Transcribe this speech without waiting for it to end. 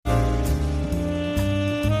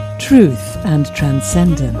Truth and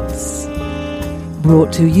Transcendence.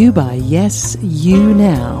 Brought to you by Yes You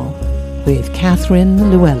Now with Catherine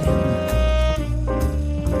Llewellyn.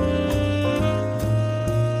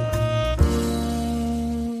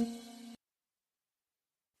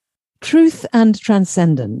 Truth and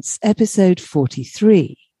Transcendence, episode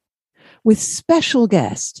 43, with special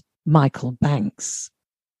guest Michael Banks.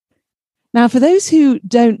 Now, for those who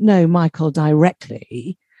don't know Michael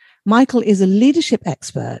directly, Michael is a leadership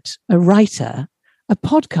expert, a writer, a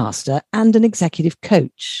podcaster, and an executive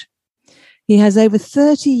coach. He has over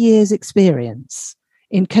 30 years' experience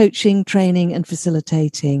in coaching, training, and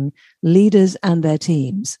facilitating leaders and their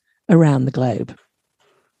teams around the globe.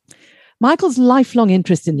 Michael's lifelong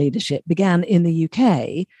interest in leadership began in the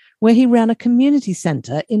UK, where he ran a community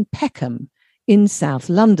centre in Peckham in South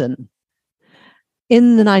London.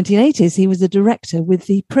 In the 1980s, he was a director with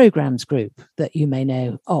the Programmes Group that you may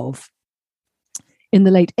know of. In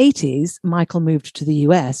the late 80s, Michael moved to the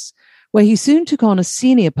US, where he soon took on a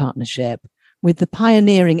senior partnership with the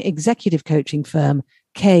pioneering executive coaching firm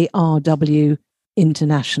KRW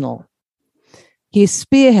International. He has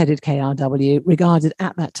spearheaded KRW, regarded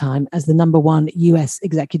at that time as the #1 US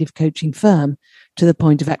executive coaching firm to the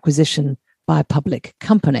point of acquisition by a public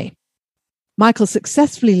company. Michael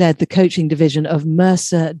successfully led the coaching division of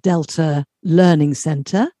Mercer Delta Learning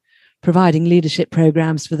Center, providing leadership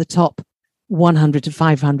programs for the top 100 to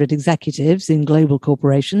 500 executives in global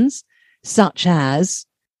corporations, such as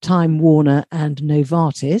Time Warner and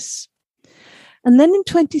Novartis. And then in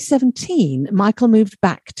 2017, Michael moved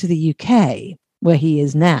back to the UK, where he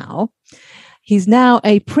is now. He's now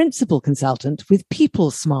a principal consultant with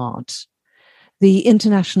PeopleSmart, the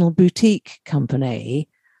international boutique company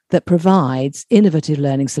that provides innovative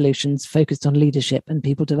learning solutions focused on leadership and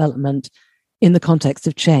people development in the context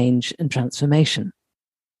of change and transformation.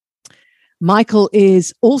 Michael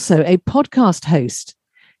is also a podcast host.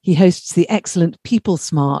 He hosts the excellent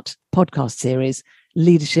PeopleSmart podcast series,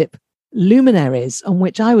 Leadership Luminaries, on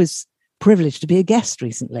which I was privileged to be a guest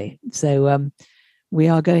recently. So we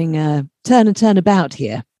are going turn and turn about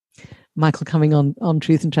here. Michael coming on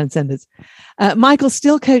Truth and Transcendence. Michael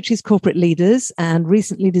still coaches corporate leaders and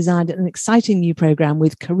recently designed an exciting new program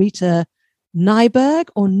with Carita Nyberg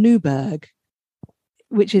or Newberg,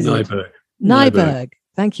 which is Nyberg.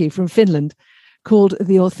 Thank you, from Finland, called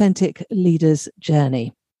The Authentic Leader's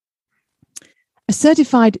Journey. A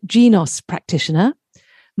certified GENOS practitioner,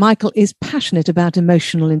 Michael is passionate about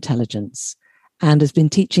emotional intelligence and has been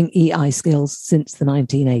teaching EI skills since the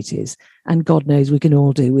 1980s. And God knows we can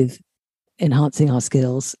all do with enhancing our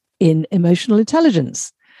skills in emotional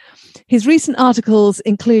intelligence. His recent articles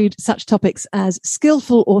include such topics as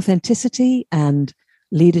skillful authenticity and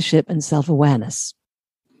leadership and self-awareness.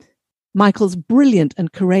 Michael's brilliant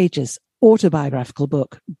and courageous autobiographical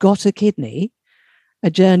book, Got a Kidney, A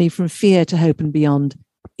Journey from Fear to Hope and Beyond,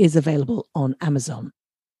 is available on Amazon.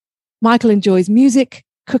 Michael enjoys music,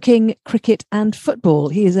 cooking, cricket, and football.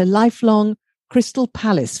 He is a lifelong Crystal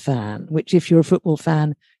Palace fan, which if you're a football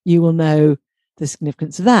fan, you will know the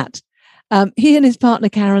significance of that. He and his partner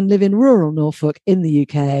Karen live in rural Norfolk in the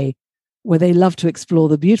UK, where they love to explore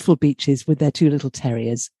the beautiful beaches with their two little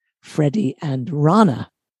terriers, Freddie and Rana.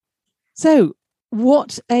 So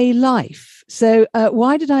what a life. So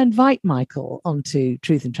why did I invite Michael onto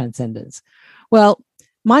Truth and Transcendence? Well,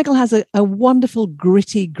 Michael has a wonderful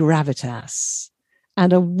gritty gravitas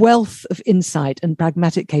and a wealth of insight and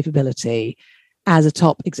pragmatic capability as a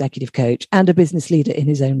top executive coach and a business leader in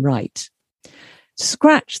his own right.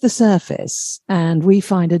 Scratch the surface and we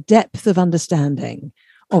find a depth of understanding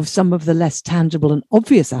of some of the less tangible and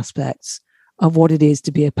obvious aspects of what it is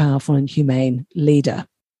to be a powerful and humane leader.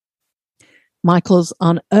 Michael's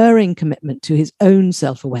unerring commitment to his own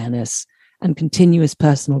self-awareness and continuous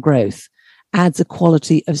personal growth adds a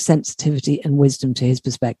quality of sensitivity and wisdom to his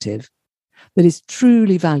perspective that is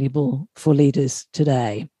truly valuable for leaders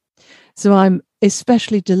today. So I'm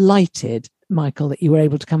especially delighted, Michael, that you were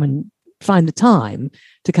able to come and find the time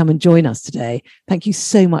to come and join us today. Thank you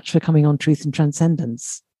so much for coming on Truth and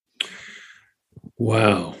Transcendence.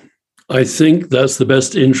 Wow. I think that's the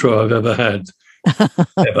best intro I've ever had,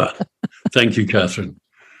 ever. Thank you, Catherine.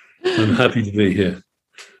 I'm happy to be here.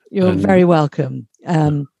 You're very welcome.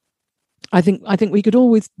 I think we could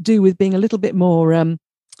always do with being a little bit more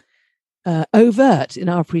overt in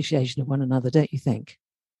our appreciation of one another, don't you think?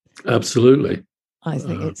 Absolutely. I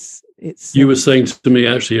think it's. You were saying to me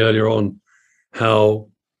actually earlier on how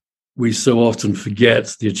we so often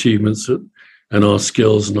forget the achievements and our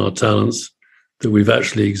skills and our talents that we've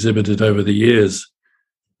actually exhibited over the years.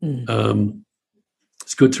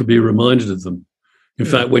 It's good to be reminded of them. In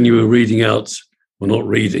fact, when you were reading out well, not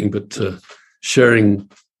reading, but sharing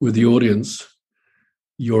with the audience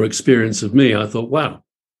your experience of me, I thought, wow,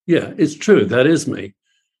 yeah, it's true. That is me.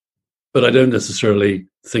 But I don't necessarily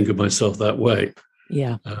think of myself that way.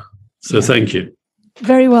 Yeah. So thank you.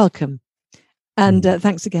 Very welcome. And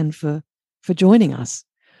thanks again for joining us.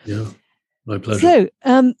 Yeah, my pleasure.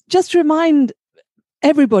 So just to remind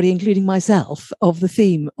everybody, including myself, of the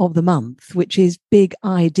theme of the month, which is big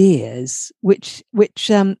ideas, which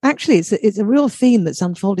actually it's a real theme that's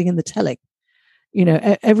unfolding in the telling. You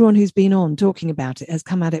know, everyone who's been on talking about it has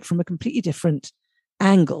come at it from a completely different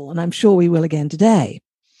angle, and I'm sure we will again today.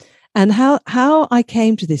 And how I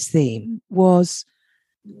came to this theme was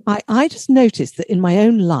I just noticed that in my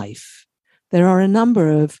own life, there are a number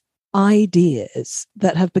of ideas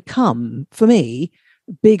that have become, for me,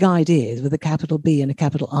 big ideas with a capital B and a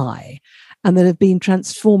capital I, and that have been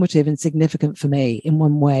transformative and significant for me in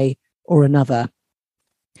one way or another.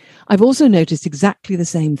 I've also noticed exactly the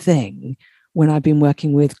same thing when I've been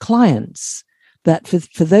working with clients, that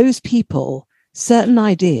for those people, certain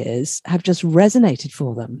ideas have just resonated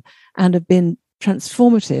for them and have been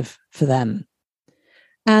transformative for them.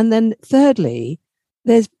 And then thirdly,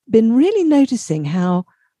 there's been really noticing how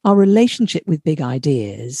our relationship with big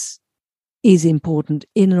ideas is important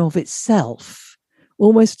in and of itself,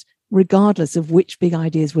 almost regardless of which big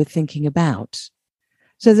ideas we're thinking about.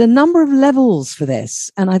 So there's a number of levels for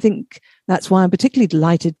this. And I think that's why I'm particularly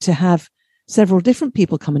delighted to have several different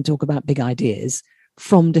people come and talk about big ideas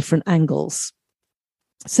from different angles.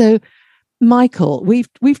 So, Michael,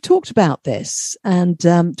 we've talked about this and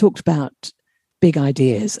talked about big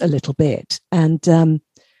ideas a little bit. And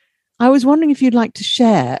I was wondering if you'd like to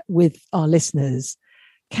share with our listeners,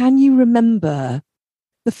 can you remember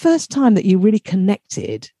the first time that you really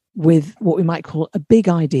connected with what we might call a big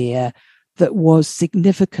idea that was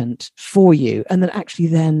significant for you and that actually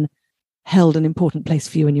then held an important place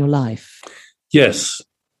for you in your life? Yes.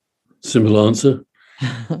 Simple answer.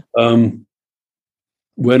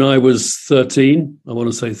 When I was 13, I want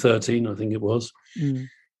to say 13, I think it was,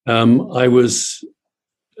 I was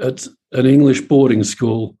at an English boarding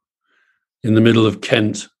school in the middle of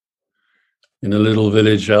Kent, in a little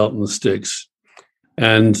village out in the sticks.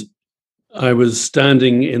 And I was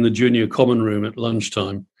standing in the junior common room at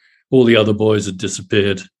lunchtime. All the other boys had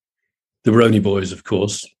disappeared. There were only boys, of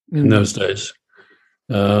course, in those days,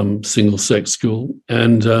 single-sex school.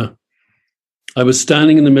 And I was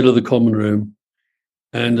standing in the middle of the common room,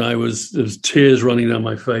 and there was tears running down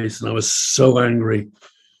my face, and I was so angry.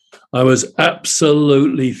 I was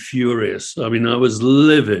absolutely furious. I mean, I was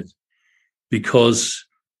livid because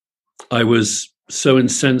I was so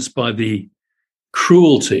incensed by the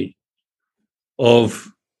cruelty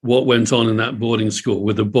of what went on in that boarding school,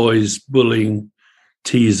 with the boys bullying,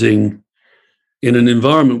 teasing, in an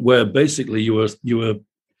environment where basically you were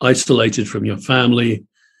isolated from your family,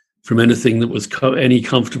 from anything that was any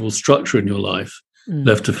comfortable structure in your life,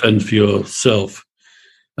 left to fend for yourself.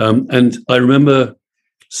 And I remember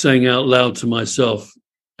saying out loud to myself,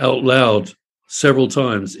 several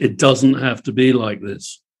times, it doesn't have to be like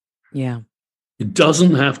this. Yeah. It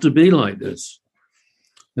doesn't have to be like this.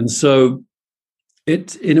 And so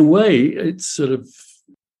in a way,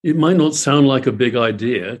 it might not sound like a big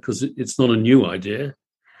idea because it's not a new idea.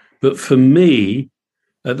 But for me,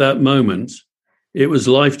 at that moment, it was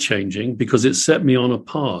life-changing because it set me on a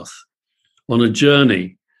path, on a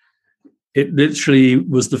journey. It literally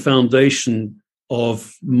was the foundation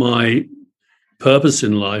of my purpose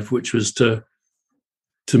in life, which was to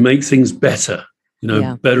make things better,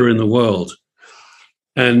 better in the world.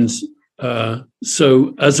 And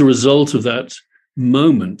so as a result of that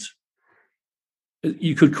moment,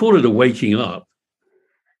 you could call it a waking up,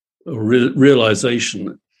 a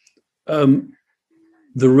realization.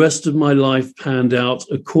 The rest of my life panned out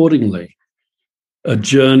accordingly, a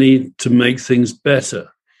journey to make things better.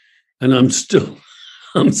 And I'm still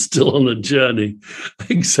on a journey,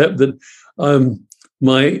 except that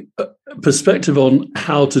my perspective on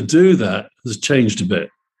how to do that has changed a bit.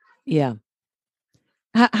 Yeah.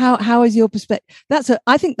 How is your perspective?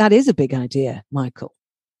 I think that is a big idea, Michael.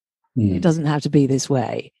 It doesn't have to be this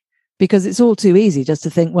way, because it's all too easy just to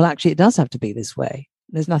think, well, actually, it does have to be this way.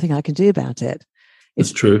 There's nothing I can do about it.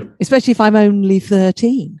 It's true. Especially if I'm only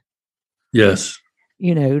 13. Yes.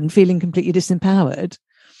 And feeling completely disempowered.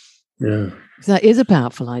 Yeah. So that is a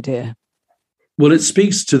powerful idea. Well, it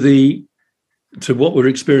speaks to what we're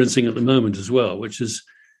experiencing at the moment as well, which is,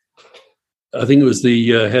 I think it was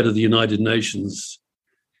the head of the United Nations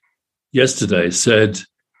yesterday said,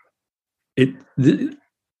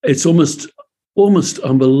 it's almost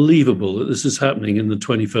unbelievable that this is happening in the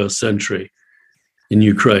 21st century in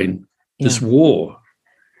Ukraine. this war.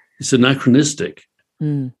 It's anachronistic.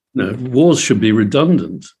 Wars should be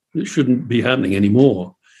redundant. It shouldn't be happening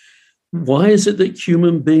anymore. Why is it that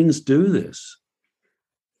human beings do this?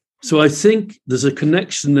 So I think there's a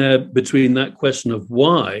connection there between that question of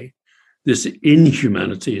why this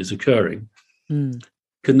inhumanity is occurring,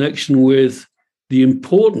 connection with the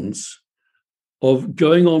importance of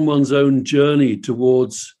going on one's own journey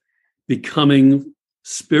towards becoming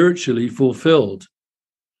spiritually fulfilled.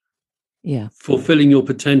 Yeah. Fulfilling your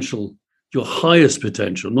potential, your highest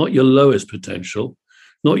potential, not your lowest potential,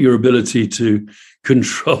 not your ability to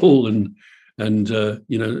control and to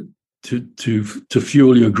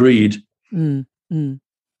fuel your greed. And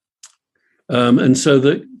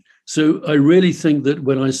so I really think that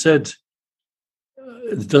when I said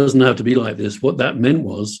it doesn't have to be like this, what that meant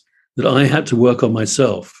was that I had to work on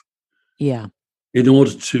myself. Yeah. In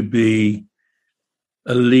order to be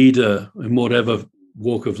a leader in whatever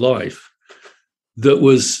walk of life that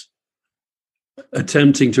was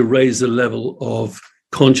attempting to raise the level of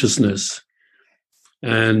consciousness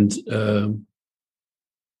and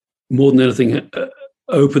more than anything,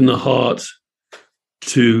 open the heart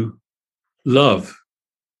to love.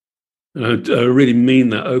 And I really mean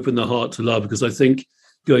that, open the heart to love, because I think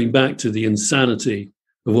going back to the insanity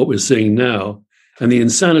of what we're seeing now and the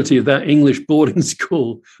insanity of that English boarding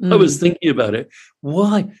school, I was thinking about it.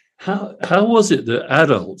 Why? How was it that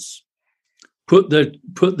adults put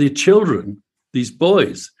the children, these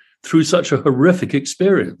boys, through such a horrific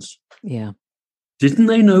experience? Yeah. Didn't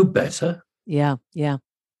they know better? Yeah, yeah.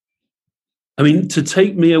 I mean, to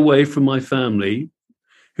take me away from my family,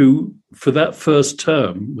 who for that first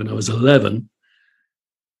term, when I was 11,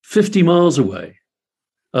 50 miles away,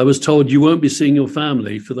 I was told you won't be seeing your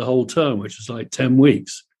family for the whole term, which is like 10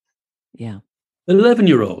 weeks. Yeah. An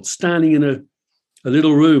 11-year-old standing in a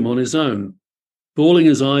little room on his own, bawling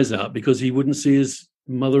his eyes out because he wouldn't see his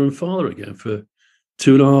mother and father again for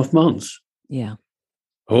 2.5 months. Yeah.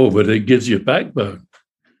 Oh, but it gives you a backbone.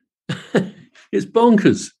 It's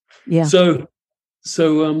bonkers. Yeah. So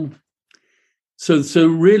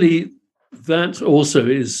really, that also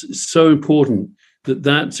is so important,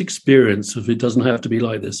 that experience of it doesn't have to be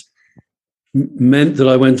like this meant that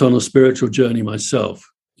I went on a spiritual journey myself.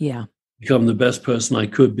 Yeah. Become the best person I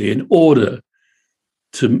could be in order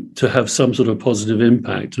to have some sort of positive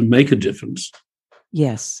impact and make a difference.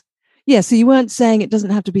 Yes. Yeah. So you weren't saying it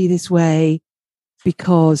doesn't have to be this way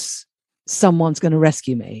because someone's going to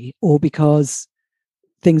rescue me or because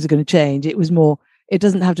things are going to change. It was more, it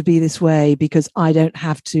doesn't have to be this way because I don't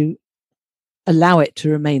have to allow it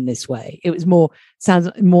to remain this way. It was sounds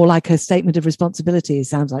more like a statement of responsibility. It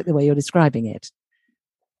sounds like the way you're describing it.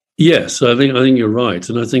 Yes, I think you're right.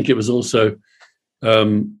 And I think it was also,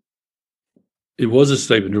 it was a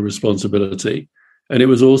statement of responsibility. And it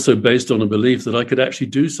was also based on a belief that I could actually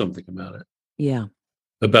do something about it. Yeah.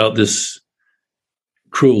 About this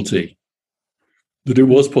cruelty, that it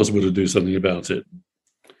was possible to do something about it.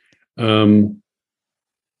 And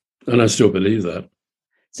I still believe that.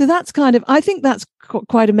 So that's I think that's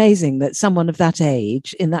quite amazing that someone of that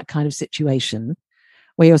age in that kind of situation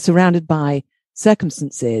where you're surrounded by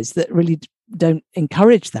circumstances that really don't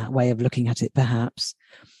encourage that way of looking at it, perhaps.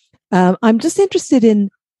 I'm just interested in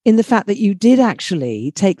the fact that you did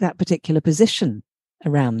actually take that particular position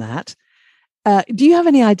around that. Do you have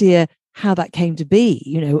any idea how that came to be?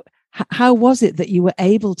 You know, how was it that you were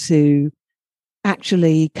able to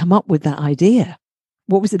actually come up with that idea?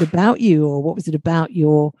 What was it about you, or what was it about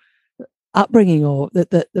your upbringing, or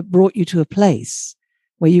that brought you to a place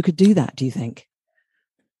where you could do that, do you think?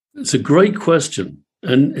 It's a great question.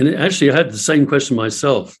 And I had the same question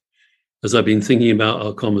myself as I've been thinking about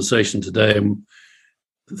our conversation today and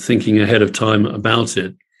thinking ahead of time about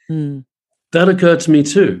it. That occurred to me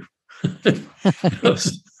too. I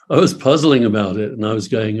was puzzling about it, and I was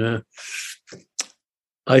going,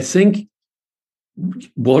 I think,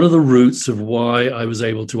 what are the roots of why I was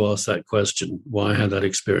able to ask that question, why I had that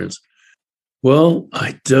experience? Well,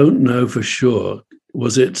 I don't know for sure.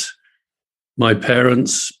 Was it my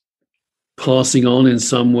parents passing on in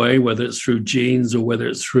some way, whether it's through genes or whether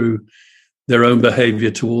it's through their own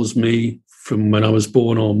behavior towards me from when I was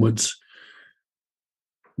born onwards?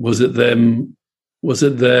 Was it them? Was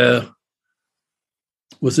it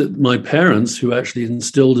my parents who actually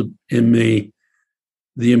instilled in me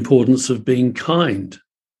the importance of being kind?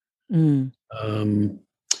 Because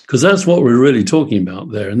that's what we're really talking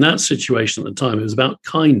about there. In that situation at the time, it was about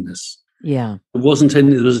kindness. Yeah. There was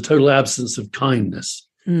a total absence of kindness.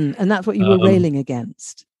 And that's what you were railing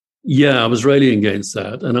against. Yeah, I was railing against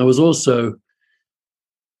that. And I was also,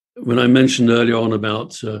 when I mentioned earlier on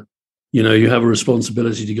about you have a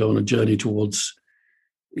responsibility to go on a journey towards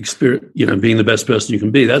experience, being the best person you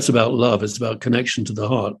can be. That's about love. It's about connection to the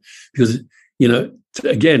heart. Because,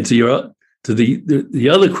 again, to the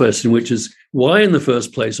other question, which is why in the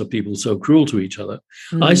first place are people so cruel to each other?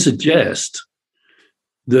 Mm. I suggest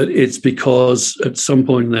that it's because at some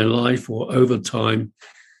point in their life or over time,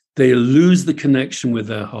 they lose the connection with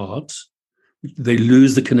their hearts. They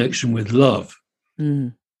lose the connection with love.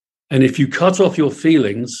 Mm. And if you cut off your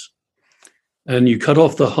feelings and you cut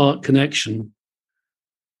off the heart connection,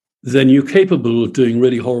 then you're capable of doing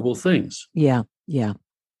really horrible things. Yeah.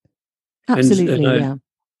 Absolutely,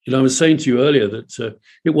 and I was saying to you earlier that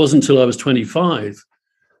it wasn't until I was 25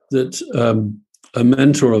 that a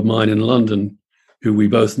mentor of mine in London, who we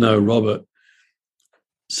both know, Robert,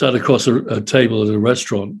 sat across a table at a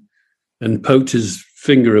restaurant and poked his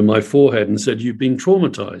finger in my forehead and said, "You've been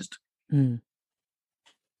traumatized. Mm.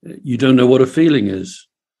 You don't know what a feeling is."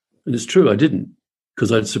 And it's true, I didn't,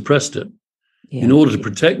 because I'd suppressed it. Yeah. In order to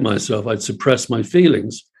protect myself, I'd suppressed my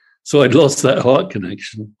feelings. So I'd lost that heart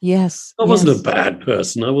connection. Yes. I wasn't a bad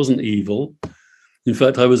person. I wasn't evil. In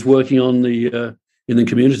fact, I was working on in the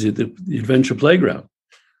community at the Adventure Playground.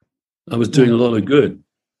 I was doing a lot of good.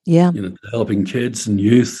 Yeah. Helping kids and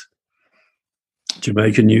youth,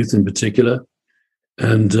 Jamaican youth in particular.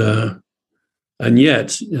 And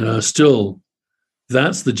yet, still,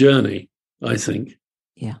 that's the journey, I think.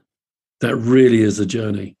 Yeah. That really is a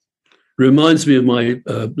journey. Reminds me of my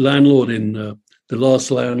landlord the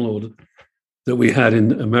last landlord that we had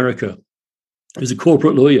in America. He was a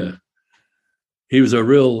corporate lawyer. He was a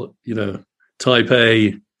real, type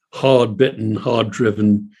A, hard-bitten,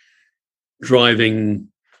 hard-driven, driving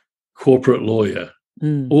corporate lawyer.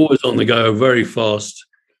 Always on the go, very fast,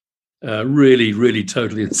 really, really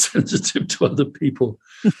totally insensitive to other people.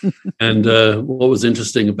 And what was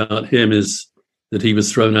interesting about him is that he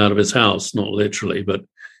was thrown out of his house, not literally, but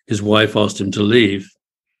his wife asked him to leave.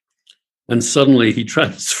 And suddenly he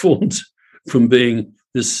transformed from being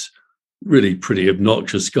this really pretty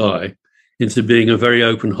obnoxious guy into being a very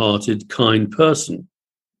open-hearted, kind person.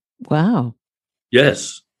 Wow.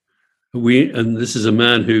 Yes. And this is a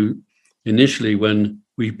man who initially, when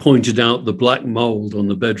we pointed out the black mold on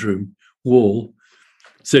the bedroom wall,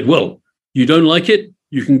 said, "Well, you don't like it?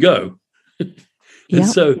 You can go." And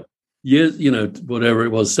so years, whatever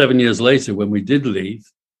it was, 7 years later, when we did leave,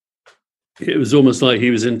 it was almost like he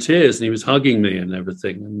was in tears and he was hugging me and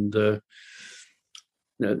everything.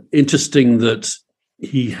 And interesting that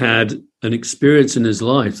he had an experience in his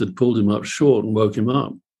life that pulled him up short and woke him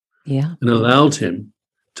up. Yeah. And allowed him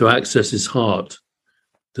to access his heart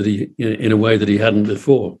that in a way that he hadn't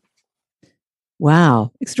before.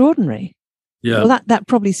 Wow. Extraordinary. Yeah. Well, that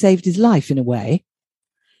probably saved his life in a way.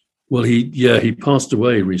 Well, he passed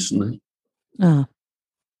away recently. Ah.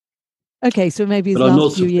 Okay, so maybe his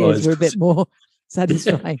last few years were a bit more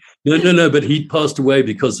satisfying. No, but he passed away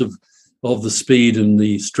because of the speed and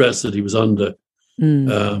the stress that he was under.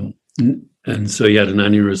 And so he had an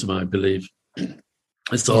aneurysm, I believe.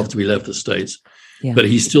 It's after we left the States. Yeah. But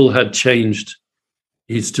he still had changed.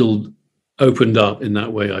 He still opened up in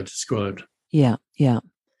that way I described. Yeah.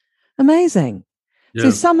 Amazing. Yeah.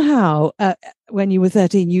 So somehow, when you were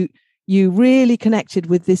 13, you really connected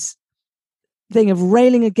with this thing of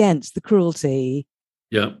railing against the cruelty,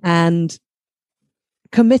 and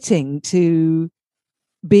committing to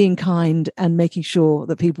being kind and making sure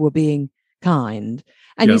that people were being kind.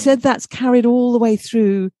 And you said that's carried all the way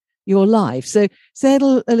through your life. So say a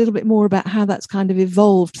little bit more about how that's kind of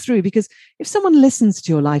evolved through, because if someone listens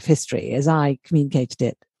to your life history, as I communicated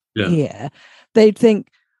it here, they'd think,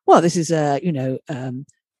 well, this is a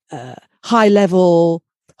high level,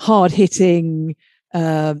 hard hitting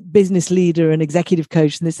business leader and executive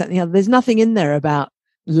coach and this, that, and the other. There's nothing in there about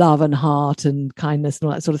love and heart and kindness and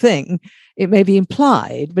all that sort of thing. It may be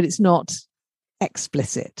implied, but it's not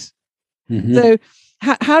explicit. Mm-hmm. So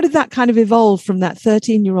how did that kind of evolve from that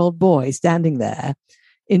 13-year-old boy standing there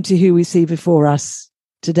into who we see before us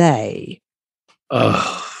today?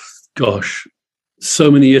 Oh, gosh. So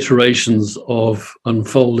many iterations of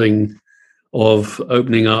unfolding, of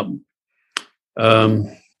opening up. I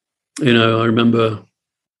remember,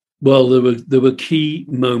 well, there were key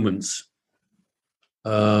moments.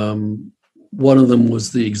 One of them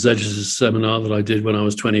was the exegesis seminar that I did when I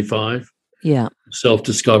was 25. Yeah.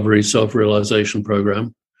 Self-discovery, self-realization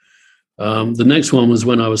program. The next one was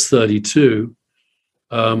when I was 32,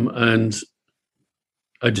 and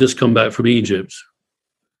I'd just come back from Egypt.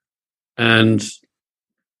 And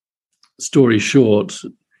story short,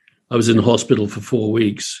 I was in hospital for 4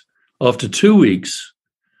 weeks. After 2 weeks,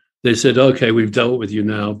 they said, okay, we've dealt with you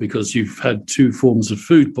now because you've had 2 forms of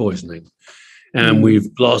food poisoning and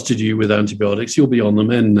we've blasted you with antibiotics. You'll be on the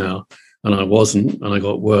mend now. And I wasn't, and I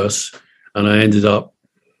got worse. And I ended up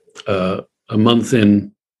a month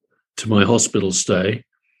in to my hospital stay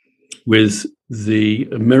with the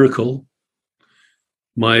miracle.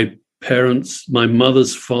 My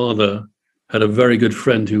mother's father had a very good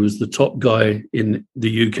friend who was the top guy in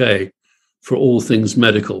the UK for all things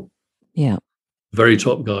medical. Yeah. Very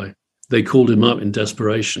top guy. They called him up in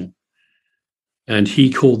desperation. And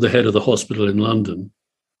he called the head of the hospital in London.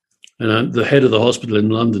 And the head of the hospital in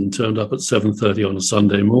London turned up at 7:30 on a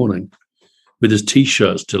Sunday morning with his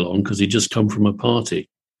T-shirt still on because he'd just come from a party.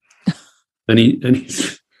 But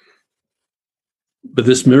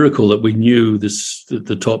this miracle that we knew,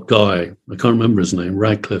 the top guy, I can't remember his name,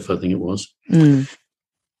 Radcliffe, I think it was. And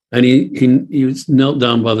he was knelt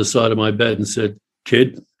down by the side of my bed and said,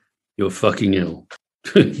 "Kid, you're fucking ill."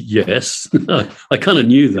 Yes, I kind of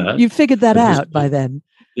knew that. You figured that out by then.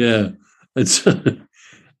 Yeah, and so,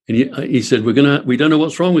 and he said, "We don't know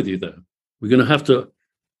what's wrong with you, though. We're going to have to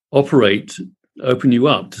open you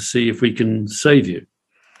up to see if we can save you.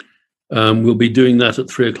 We'll be doing that at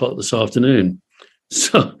 3:00 this afternoon."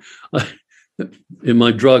 So, in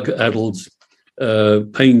my drug-addled,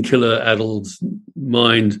 painkiller-addled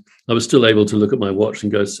mind, I was still able to look at my watch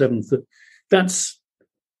and go, 7:30. That's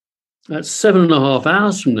 7.5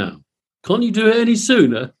 hours from now. Can't you do it any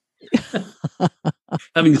sooner?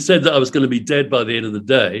 Having said that, I was going to be dead by the end of the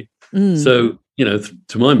day. So,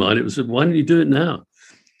 to my mind, it was, why don't you do it now?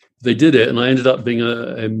 They did it, and I ended up being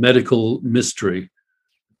a medical mystery,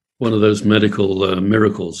 one of those medical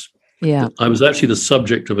miracles. Yeah. I was actually the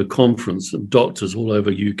subject of a conference of doctors all over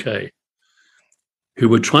UK who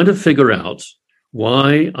were trying to figure out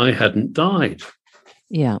why I hadn't died.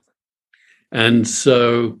 Yeah. And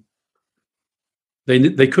so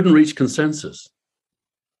they couldn't reach consensus.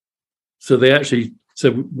 So they actually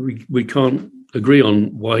said, we can't agree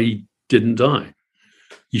on why he didn't die.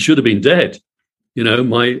 He should have been dead.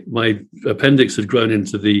 My appendix had grown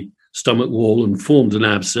into the stomach wall and formed an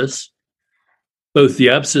abscess. Both the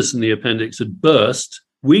abscess and the appendix had burst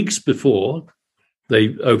weeks before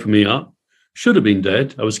they opened me up. Should have been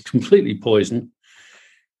dead. I was completely poisoned.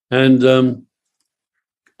 And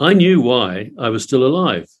I knew why I was still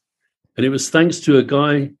alive. And it was thanks to a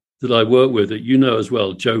guy that I work with that you know as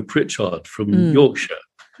well, Joe Pritchard from Yorkshire.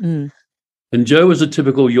 And Joe was a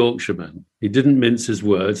typical Yorkshireman. He didn't mince his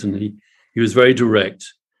words, and he was very direct.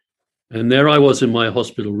 And there I was in my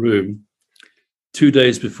hospital room 2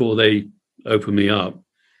 days before they opened me up.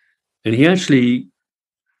 And he actually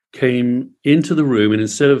came into the room, and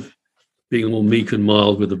instead of being all meek and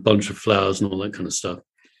mild with a bunch of flowers and all that kind of stuff,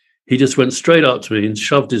 he just went straight up to me and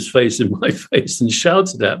shoved his face in my face and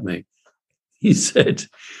shouted at me. He said,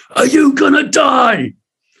 "Are you going to die?"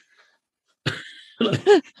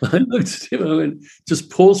 I looked at him, I went,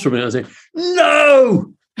 just paused for a minute. I said,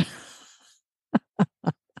 "No!"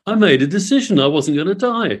 I made a decision. I wasn't going to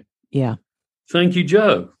die. Yeah. Thank you,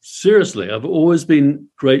 Joe. Seriously, I've always been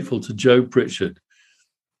grateful to Joe Pritchard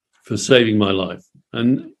for saving my life.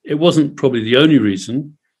 And it wasn't probably the only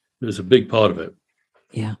reason. It was a big part of it.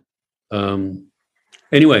 Yeah.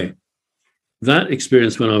 Anyway, that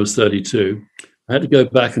experience when I was 32, I had to go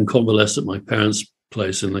back and convalesce at my parents'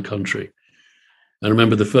 place in the country. I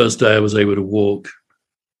remember the first day I was able to walk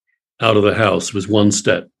out of the house was one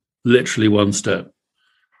step, literally one step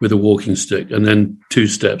with a walking stick, and then 2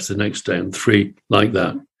 steps the next day and 3 like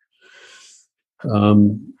that.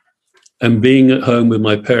 And being at home with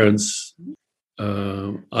my parents,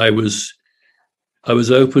 I was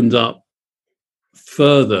opened up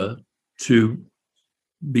further to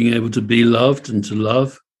being able to be loved and to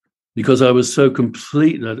love, because I was so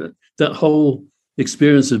complete. That whole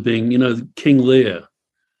experience of being, King Lear,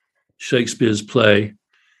 Shakespeare's play,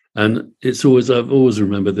 and I've always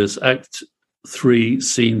remembered this, Act 3,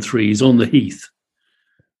 Scene 3, he's on the heath.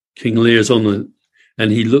 King Lear's and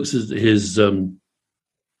he looks at his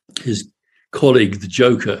colleague, the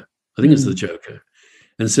Joker, I think it's the Joker,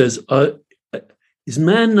 and says, "Is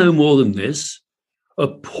man no more than this? A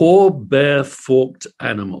poor, bare, forked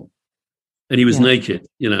animal." And he was naked,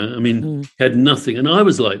 had nothing. And I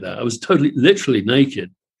was like that. I was literally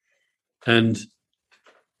naked. And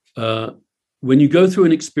when you go through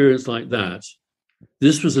an experience like that,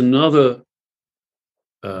 this was another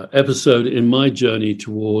episode in my journey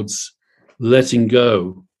towards letting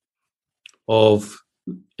go of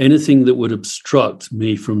anything that would obstruct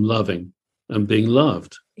me from loving and being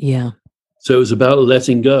loved. Yeah. So it was about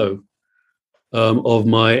letting go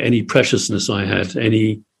of any preciousness I had,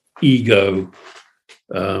 any ego,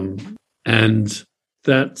 and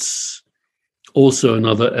that's also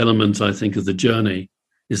another element, I think, of the journey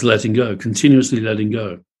is letting go, continuously letting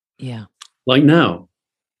go. Yeah. Like now,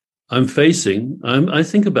 I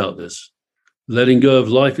think about this, letting go of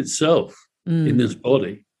life itself in this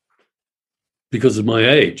body because of my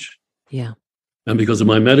age. Yeah. And because of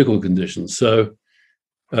my medical conditions. So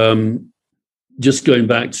just going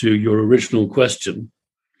back to your original question,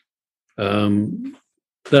 that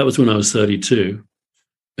was when I was 32.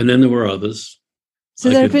 And then there were others. So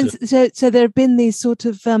there have been these sort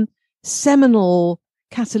of seminal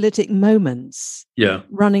catalytic moments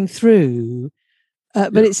running through.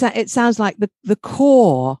 But it sounds like the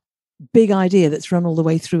core big idea that's run all the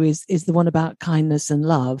way through is the one about kindness and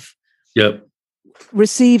love. Yep.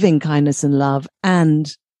 Receiving kindness and love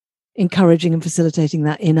and encouraging and facilitating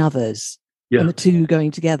that in others, and the two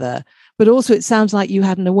going together. But also it sounds like you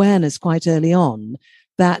had an awareness quite early on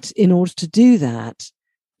that in order to do that,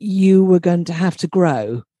 you were going to have to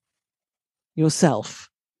grow yourself.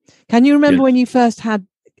 Can you remember when you first had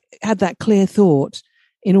that clear thought,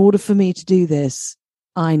 in order for me to do this,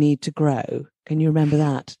 I need to grow? Can you remember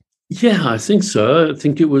that? Yeah, I think so. I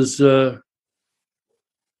think it was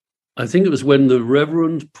when the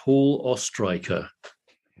Reverend Paul Ostreicher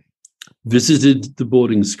visited the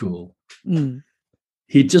boarding school.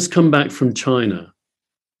 He'd just come back from China.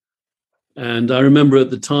 And I remember at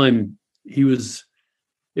the time it was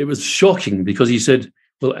shocking because he said,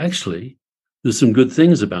 well, actually, there's some good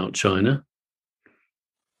things about China.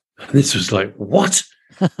 And this was like, what?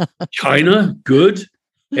 China? Good?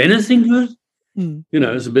 Anything good?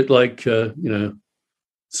 It's a bit like,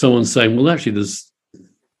 someone saying, well, actually, there's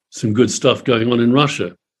some good stuff going on in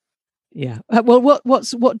Russia. Yeah. Well,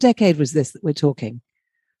 what decade was this that we're talking?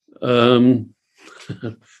 Certainly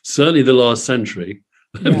the last century.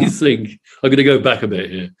 Let me think. I'm going to go back a bit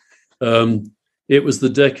here. It was the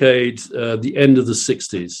decade, the end of the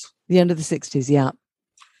 60s. The end of the 60s, yeah.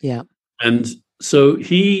 Yeah. And so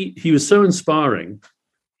he was so inspiring.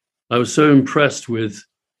 I was so impressed with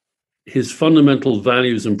his fundamental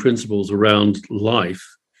values and principles around life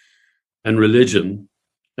and religion,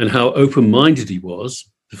 and how open-minded he was.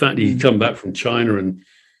 The fact that he'd come back from China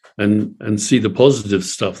and see the positive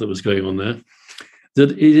stuff that was going on there,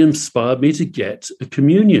 that it inspired me to get a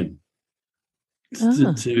communion,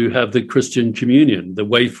 to have the Christian communion, the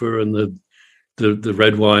wafer and the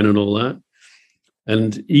red wine and all that.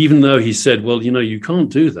 And even though he said, well, you can't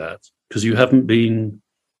do that because you haven't been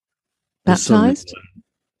baptized.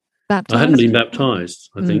 I hadn't been baptized,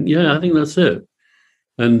 I think. Yeah, I think that's it.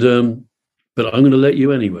 And but I'm going to let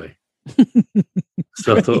you anyway.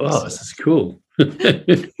 So I thought, this is cool.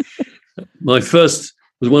 One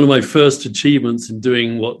of my first achievements in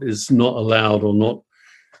doing what is not allowed or not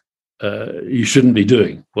you shouldn't be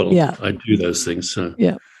doing. Well, I do those things. So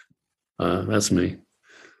that's me.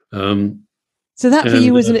 So that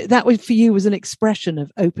for you was an expression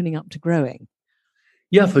of opening up to growing.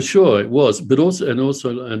 Yeah, for sure it was. But also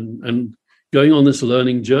going on this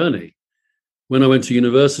learning journey. When I went to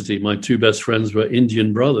university, my two best friends were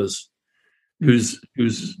Indian brothers, whose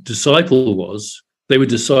they were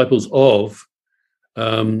disciples of,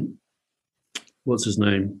 what's his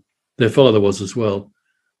name? Their father was as well,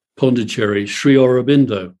 Pondicherry, Sri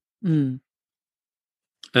Aurobindo.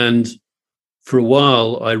 And for a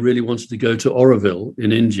while, I really wanted to go to Auroville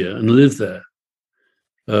in India and live there.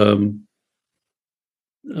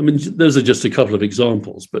 Those are just a couple of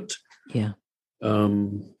examples, but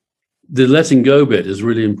the letting go bit is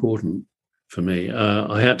really important for me.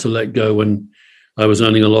 I had to let go when I was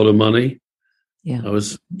earning a lot of money. I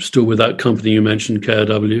was still with that company you mentioned,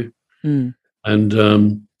 KRW, and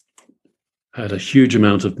had a huge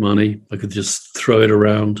amount of money. I could just throw it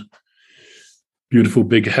around. Beautiful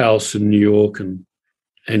big house in New York. And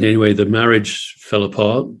anyway, the marriage fell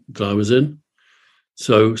apart that I was in.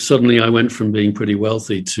 So suddenly I went from being pretty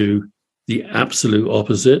wealthy to the absolute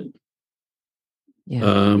opposite.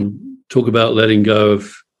 Talk about letting go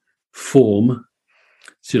of form.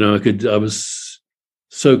 So, I was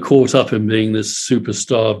so caught up in being this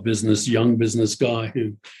superstar young business guy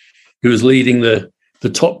who was leading the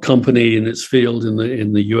top company in its field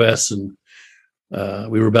in the US, and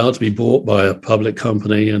we were about to be bought by a public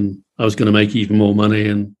company, and I was going to make even more money.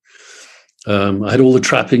 And I had all the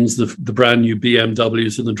trappings, the brand new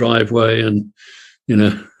BMWs in the driveway, and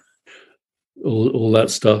all that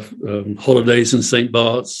stuff. Holidays in St.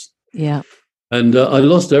 Bart's. Yeah. And I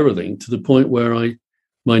lost everything to the point where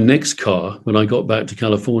my next car, when I got back to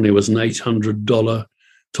California, was an $800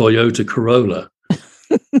 Toyota Corolla,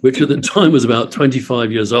 which at the time was about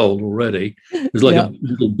 25 years old already. It was like a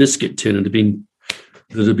little biscuit tin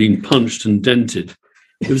that had been punched and dented.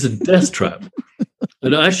 It was a death trap.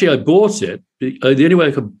 And actually, I bought it. The only way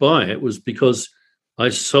I could buy it was because I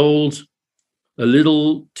sold a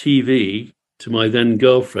little TV to my then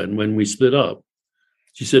girlfriend when we split up.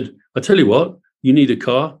 She said, I tell you what, you need a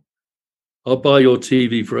car. I'll buy your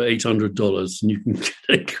TV for $800 and you can get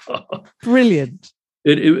a car. Brilliant.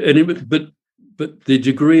 But the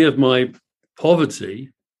degree of my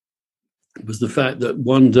poverty was the fact that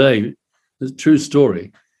one day, it's a true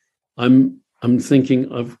story, I'm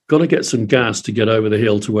thinking I've got to get some gas to get over the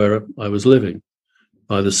hill to where I was living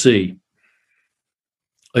by the sea.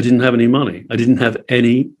 I didn't have any money. I didn't have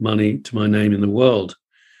any money to my name in the world.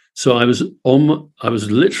 So I was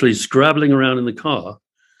literally scrabbling around in the car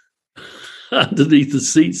underneath the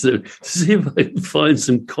seats to see if I could find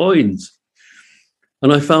some coins.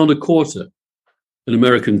 And I found a quarter, an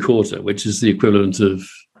American quarter, which is the equivalent of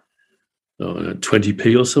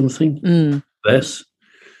 20p or something, less.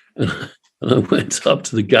 And I went up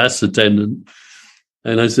to the gas attendant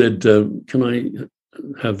and I said, can I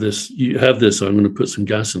have this? You have this, I'm going to put some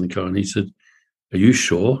gas in the car. And he said, are you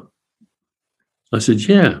sure? I said,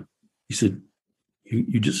 yeah. He said,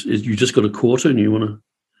 you just got a quarter and you want to?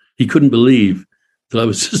 He couldn't believe that I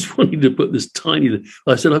was just wanting to put this tiny.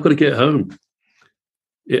 I said, I've got to get home.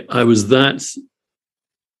 I was that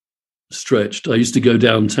stretched. I used to go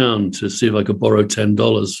downtown to see if I could borrow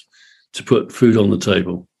 $10 to put food on the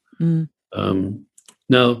table.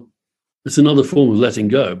 Now, it's another form of letting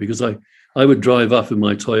go, because I would drive up in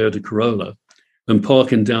my Toyota Corolla and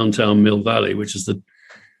park in downtown Mill Valley, which is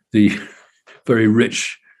the very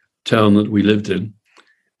rich town that we lived in.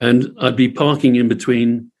 And I'd be parking in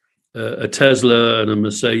between a Tesla and a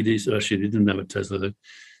Mercedes. Actually, they didn't have a Tesla then.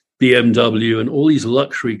 BMW and all these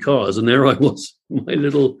luxury cars. And there I was, my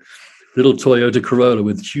little Toyota Corolla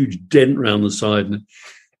with huge dent around the side. And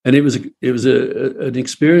it was an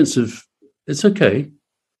experience of, it's okay.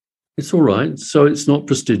 It's all right. So it's not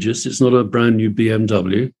prestigious. It's not a brand new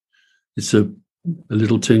BMW. It's a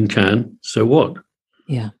little tin can. So what?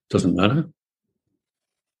 Yeah. Doesn't matter.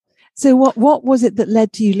 So what was it that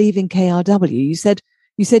led to you leaving KRW?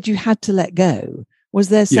 You said you had to let go. Was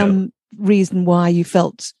there some reason why you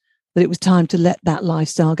felt that it was time to let that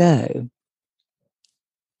lifestyle go?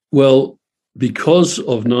 Well, because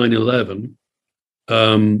of 9/11,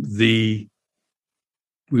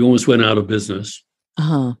 we almost went out of business.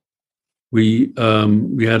 We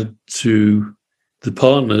had to, the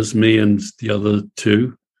partners, me and the other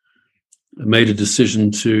two, made a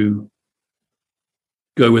decision to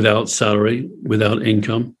go without salary, without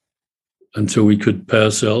income, until we could pay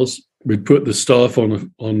ourselves. We put the staff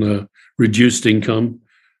on a reduced income.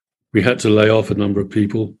 We had to lay off a number of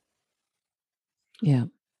people. Yeah.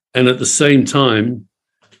 And at the same time,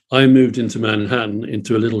 I moved into Manhattan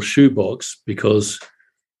into a little shoebox because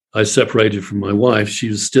I separated from my wife. She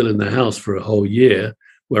was still in the house for a whole year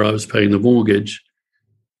where I was paying the mortgage.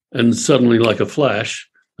 And suddenly, like a flash,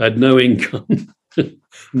 I had no income.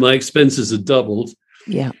 My expenses had doubled.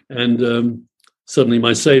 Yeah. And suddenly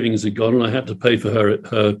my savings had gone and I had to pay for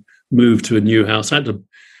her move to a new house. So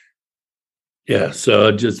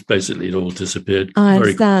I just basically it all disappeared. I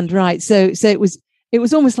understand, right. So it was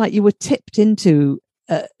almost like you were tipped into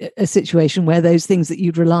a situation where those things that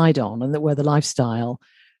you'd relied on and that were the lifestyle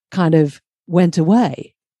kind of went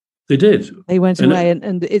away. They did. They went away.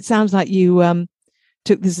 And it sounds like you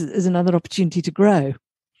took this as another opportunity to grow.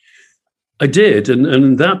 I did.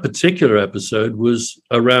 And that particular episode was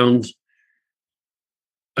around,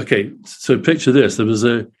 okay, so picture this. There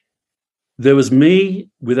was me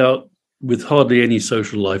with hardly any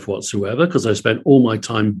social life whatsoever, because I spent all my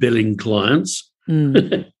time billing clients.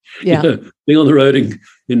 Yeah. Being on the road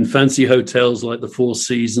in fancy hotels like the Four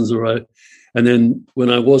Seasons, and then when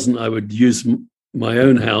I wasn't, I would use my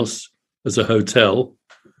own house as a hotel.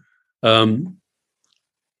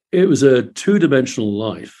 It was a two-dimensional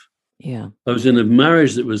life. Yeah, I was in a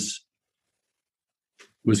marriage that was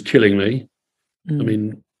killing me. I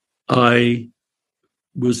mean, I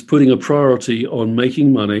was putting a priority on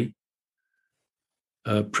making money,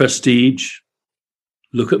 prestige.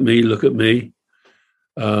 Look at me.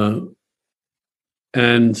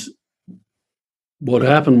 And what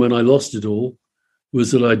happened when I lost it all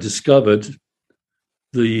was that I discovered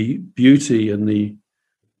the beauty and the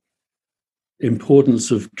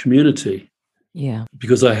importance of community. Yeah.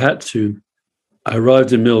 Because I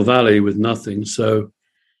arrived in Mill Valley with nothing. So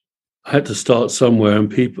I had to start somewhere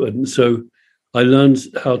and so I learned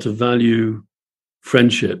how to value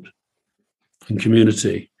friendship and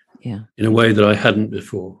community in a way that I hadn't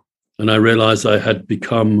before. And I realized I had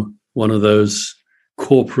become one of those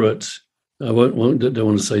corporate, don't want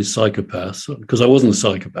to say psychopaths, because I wasn't a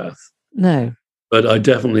psychopath. No. But I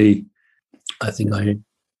think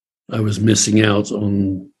I was missing out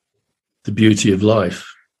on the beauty of life.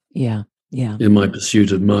 Yeah. In my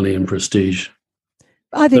pursuit of money and prestige.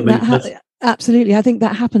 I think absolutely. I think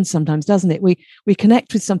that happens sometimes, doesn't it? We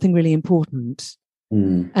connect with something really important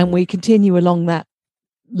and we continue along that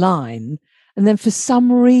line. And then for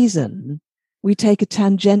some reason, we take a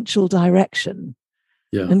tangential direction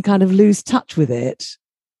and kind of lose touch with it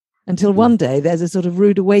until one day there's a sort of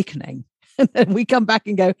rude awakening. And then we come back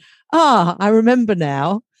and go, I remember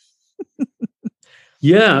now.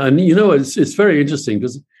 Yeah. And, it's very interesting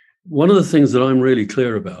because one of the things that I'm really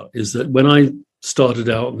clear about is that when I started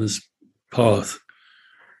out on this path,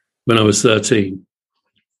 when I was 13,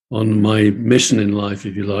 on my mission in life,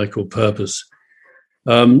 if you like, or purpose,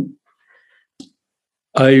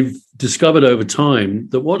 I've discovered over time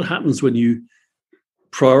that what happens when you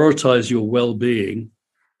prioritize your well-being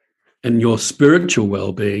and your spiritual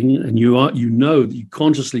well-being, and that you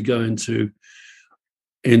consciously go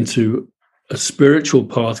into a spiritual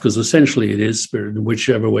path, because essentially it is spirit in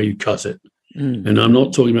whichever way you cut it. And I'm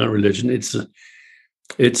not talking about religion. It's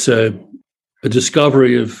a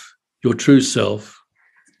discovery of your true self,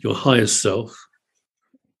 your highest self,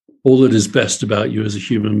 all that is best about you as a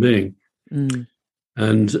human being.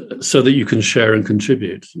 And so that you can share and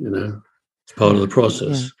contribute, it's part of the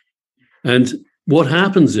process. Yeah. And what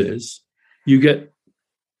happens is you get,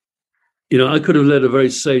 I could have led a very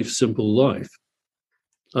safe, simple life.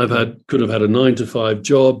 Could have had a 9-to-5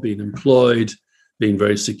 job, been employed, been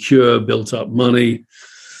very secure, built up money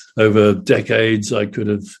over decades. And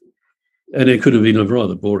it could have been a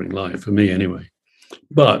rather boring life for me anyway.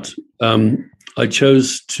 But I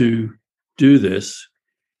chose to do this.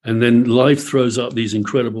 And then life throws up these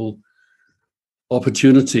incredible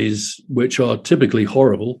opportunities, which are typically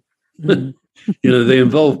horrible. They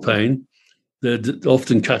involve pain. They're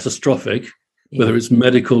often catastrophic, whether it's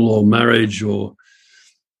medical or marriage or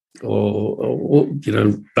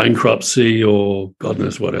bankruptcy or God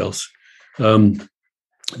knows what else.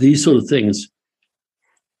 These sort of things.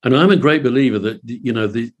 And I'm a great believer that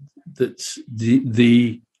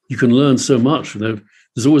you can learn so much from them.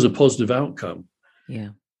 There's always a positive outcome. Yeah.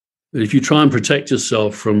 But if you try and protect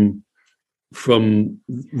yourself from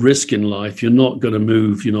risk in life, you're not going to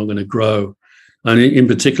move, you're not going to grow. And in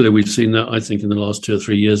particular, we've seen that, I think, in the last 2 or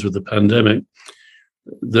 3 years with the pandemic,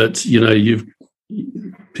 that,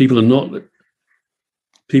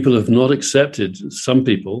 people have not accepted, some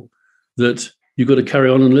people, that you've got to carry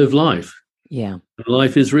on and live life. Yeah. And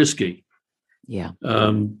life is risky. Yeah.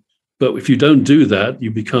 But if you don't do that,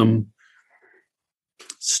 you become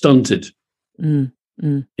stunted in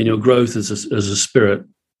your growth as a spirit,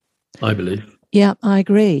 I believe. Yeah, I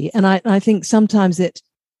agree. And I think sometimes we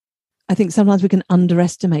can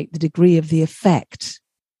underestimate the degree of the effect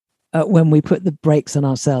when we put the brakes on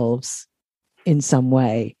ourselves in some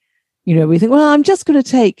way. We think, well, I'm just going to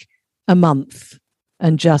take a month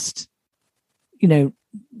and just,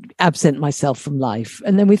 absent myself from life.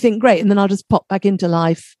 And then we think, great. And then I'll just pop back into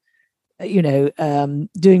life,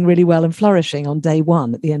 doing really well and flourishing on day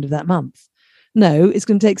one at the end of that month. No, it's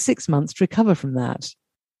going to take 6 months to recover from that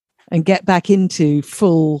and get back into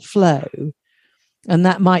full flow. And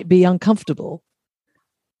that might be uncomfortable.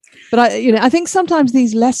 But I think sometimes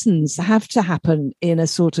these lessons have to happen in a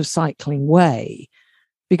sort of cycling way,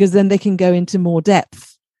 because then they can go into more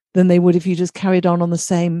depth than they would if you just carried on the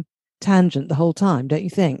same tangent the whole time, don't you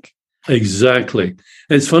think? Exactly. And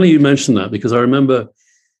it's funny you mentioned that, because I remember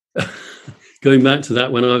going back to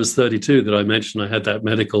that when I was 32, that I mentioned I had that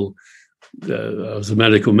I was a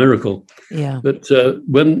medical miracle. Yeah. But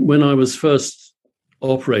when I was first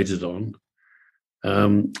operated on,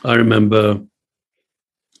 I remember,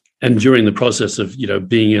 and during the process of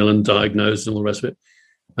being ill and diagnosed and all the rest of it,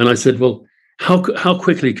 and I said, well, how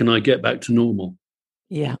quickly can I get back to normal?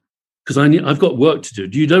 Yeah. Because I've got work to do.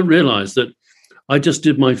 You don't realize that I just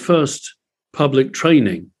did my first public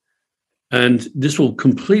training, and this will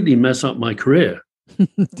completely mess up my career.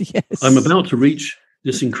 Yes. I'm about to reach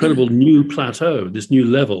this incredible new plateau, this new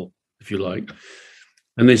level, if you like.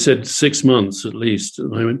 And they said 6 months at least.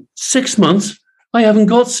 And I went, 6 months? I haven't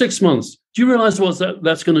got 6 months. Do you realize what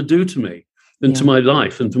that's going to do to me and to my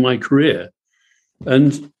life and to my career?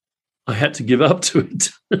 And I had to give up to it.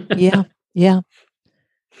 Yeah.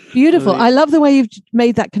 Beautiful. I love the way you've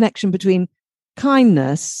made that connection between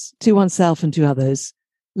kindness to oneself and to others,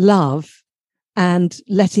 love, and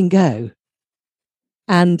letting go.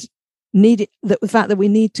 And the fact that we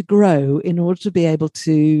need to grow in order to be able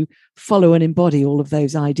to follow and embody all of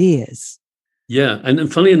those ideas. Yeah.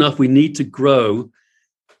 And funny enough, we need to grow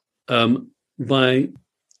another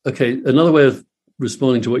way of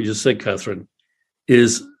responding to what you just said, Catherine,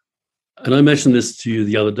 is, and I mentioned this to you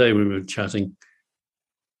the other day when we were chatting,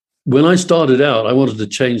 when I started out, I wanted to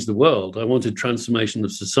change the world. I wanted transformation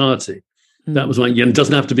of society. That was like, it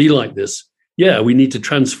doesn't have to be like this. Yeah, we need to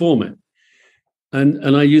transform it.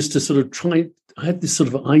 And I used to sort of try, I had this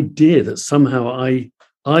sort of idea that somehow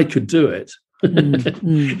I could do it.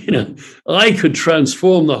 I could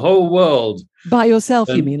transform the whole world. By yourself,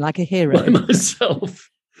 you mean, like a hero? By myself.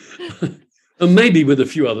 And maybe with a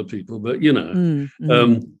few other people, but,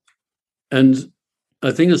 and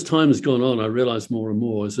I think as time has gone on, I realized more and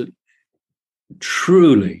more is that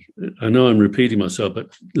truly, I know I'm repeating myself,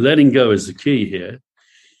 but letting go is the key here.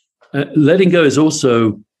 Letting go is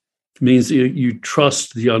also means you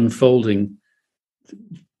trust the unfolding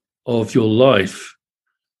of your life.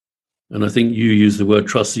 And I think you use the word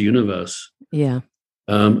trust the universe. Yeah.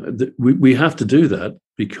 We have to do that,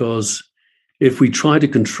 because if we try to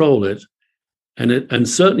control it, and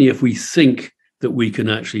certainly if we think that we can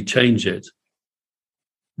actually change it,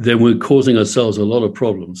 then we're causing ourselves a lot of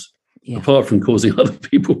problems, apart from causing other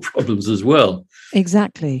people problems as well.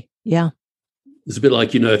 Exactly. Yeah. It's a bit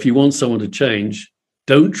like, if you want someone to change,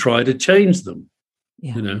 don't try to change them.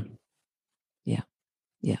 Yeah. Yeah.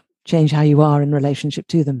 Yeah. Change how you are in relationship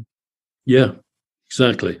to them. Yeah,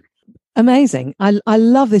 exactly. Amazing. I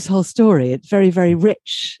love this whole story. It's very, very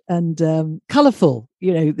rich and colourful,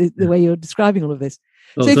 the way you're describing all of this.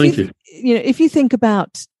 Oh, so thank you. If you think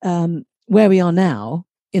about where we are now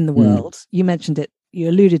in the world, you mentioned it, you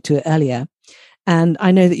alluded to it earlier, and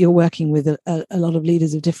I know that you're working with a lot of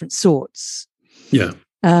leaders of different sorts. Yeah.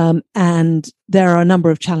 And there are a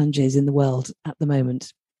number of challenges in the world at the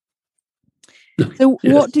moment. So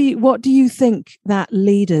Yes. what do you think that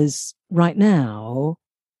leaders right now,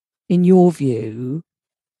 in your view,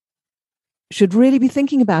 should really be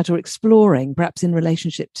thinking about or exploring, perhaps in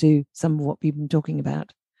relationship to some of what we've been talking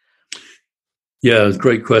about? Yeah, it's a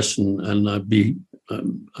great question, and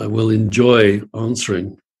I will enjoy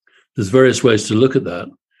answering. There's various ways to look at that.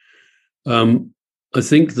 I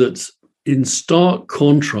think that in stark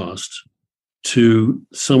contrast to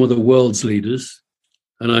some of the world's leaders,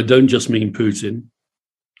 and I don't just mean Putin,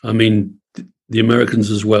 I mean the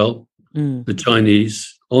Americans as well, the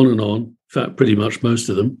Chinese, on and on, in fact, pretty much most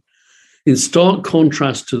of them, in stark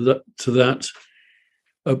contrast to that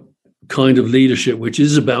kind of leadership, which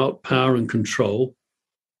is about power and control.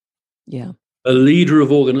 Yeah. A leader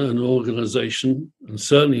of an organization, and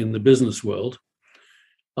certainly in the business world,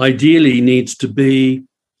 ideally needs to be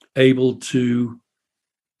able to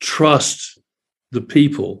trust the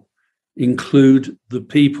people, include the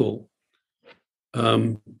people,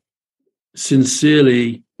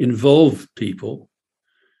 sincerely involve people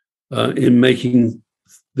in making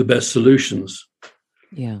the best solutions.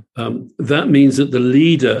 Yeah. That means that the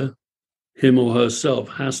leader, him or herself,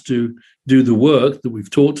 has to do the work that we've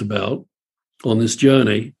talked about on this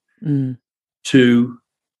journey to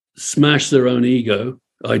smash their own ego,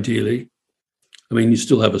 ideally. I mean, you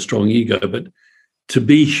still have a strong ego, but to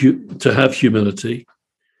have humility,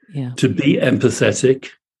 to be empathetic,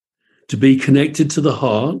 to be connected to the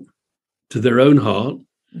heart, to their own heart,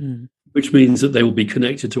 which means that they will be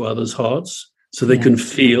connected to others' hearts, so they can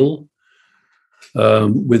feel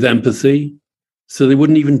with empathy, so they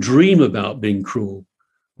wouldn't even dream about being cruel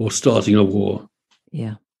or starting a war.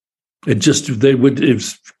 Yeah. It's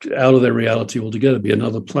out of their reality altogether, be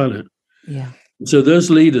another planet. Yeah. So those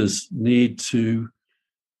leaders need to,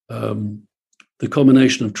 the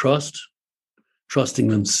combination of trusting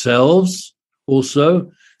themselves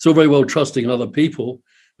also. It's all very well trusting other people,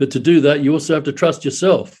 but to do that, you also have to trust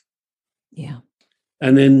yourself. Yeah.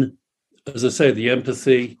 And then, as I say, the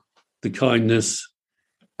empathy, the kindness.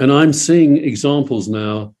 And I'm seeing examples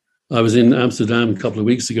now. I was in Amsterdam a couple of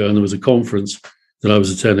weeks ago, and there was a conference that I was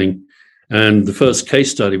attending. And the first case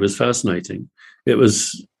study was fascinating. It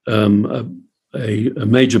was a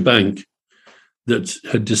major bank that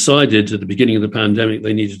had decided at the beginning of the pandemic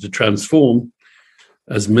they needed to transform,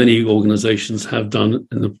 as many organizations have done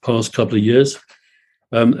in the past couple of years.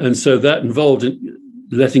 And so that involved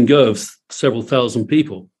letting go of several thousand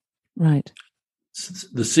people. Right.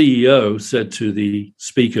 The CEO said to the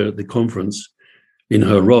speaker at the conference, in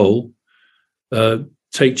her role,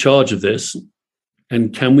 take charge of this.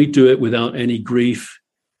 And can we do it without any grief,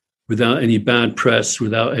 without any bad press,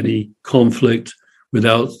 without any conflict,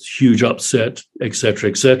 without huge upset, et cetera,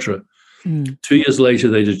 et cetera? 2 years later,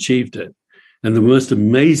 they'd achieved it. And the most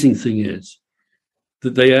amazing thing is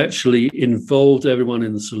that they actually involved everyone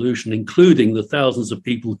in the solution, including the thousands of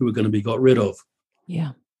people who were going to be got rid of.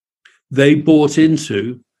 Yeah. They bought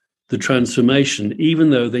into the transformation, even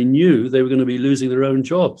though they knew they were going to be losing their own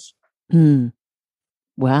jobs.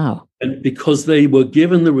 Wow. And because they were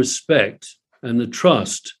given the respect and the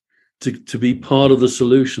trust to be part of the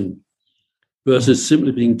solution versus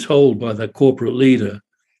simply being told by their corporate leader,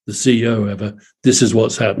 the CEO, whoever, this is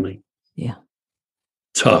what's happening. Yeah.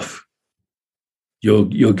 Tough.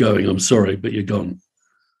 You're going. I'm sorry, but you're gone.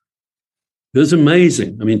 It was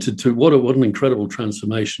amazing. I mean, to what an incredible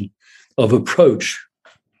transformation of approach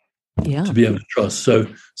to be able to trust.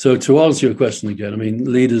 So to answer your question again, I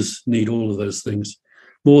mean, leaders need all of those things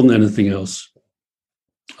more than anything else.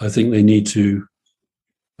 I think they need to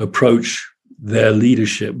approach their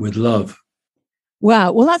leadership with love.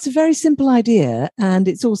 Wow. Well, that's a very simple idea. And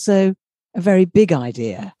it's also a very big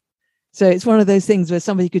idea. So it's one of those things where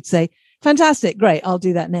somebody could say, fantastic, great, I'll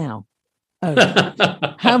do that now. Oh,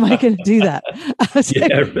 how am I going to do that?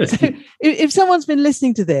 So if someone's been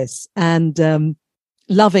listening to this and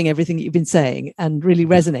loving everything that you've been saying and really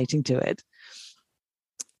resonating to it,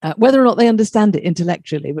 whether or not they understand it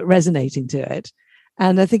intellectually, but resonating to it,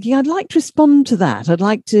 and they're thinking, I'd like to respond to that. I'd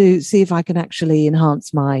like to see if I can actually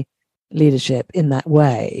enhance my leadership in that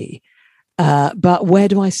way. But where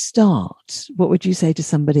do I start? What would you say to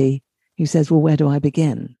somebody who says, well, where do I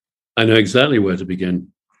begin? I know exactly where to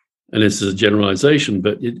begin. And this is a generalization,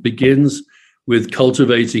 but it begins with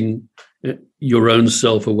cultivating your own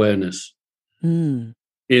self-awareness. In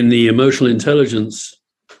the emotional intelligence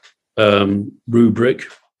rubric,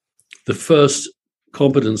 the first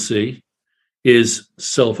competency is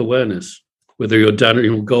self-awareness. Whether you're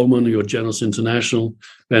Daniel Goleman or you're Janus International,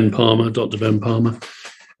 Ben Palmer, Dr. Ben Palmer,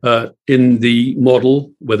 in the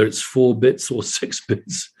model, whether it's 4 bits or 6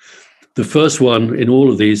 bits, the first one in all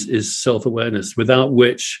of these is self-awareness, without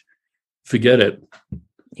which, forget it.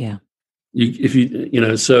 Yeah.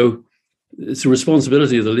 So it's a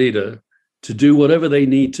responsibility of the leader to do whatever they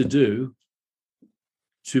need to do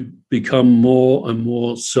to become more and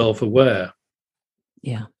more self-aware.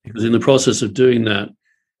 Yeah. Because in the process of doing that,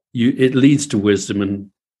 it leads to wisdom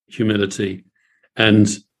and humility and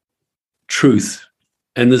truth.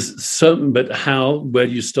 And there's but where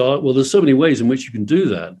do you start? Well, there's so many ways in which you can do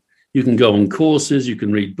that. You can go on courses, you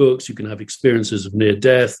can read books, you can have experiences of near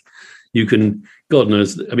death. You can, God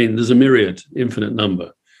knows, I mean, there's a myriad, infinite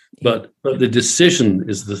number. But the decision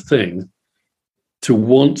is the thing, to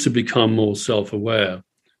want to become more self-aware,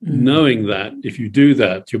 knowing that if you do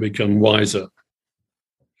that, you'll become wiser.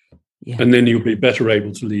 Yeah. And then you'll be better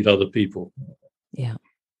able to lead other people. Yeah.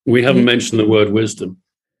 We haven't mentioned the word wisdom.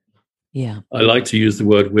 Yeah. I like to use the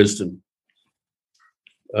word wisdom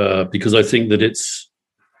because I think that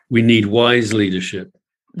we need wise leadership.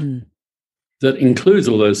 That includes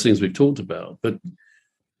all those things we've talked about. But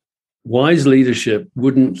wise leadership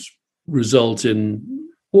wouldn't result in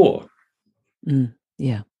war.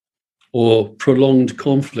 Yeah. Or prolonged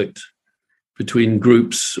conflict between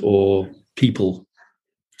groups or people.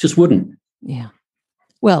 Just wouldn't. Yeah.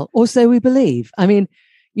 Well, also we believe. I mean,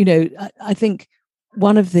 I think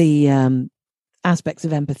one of the aspects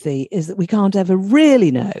of empathy is that we can't ever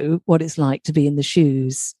really know what it's like to be in the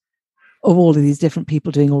shoes of all of these different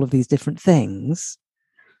people doing all of these different things.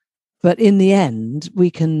 But in the end,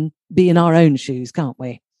 we can be in our own shoes, can't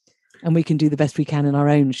we? And we can do the best we can in our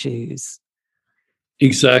own shoes.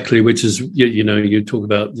 Exactly, which is, you talk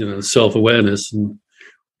about, self-awareness, and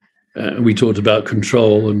we talked about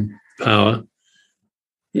control and power.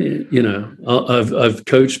 I've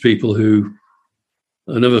coached people who,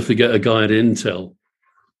 I'll never forget a guy at Intel,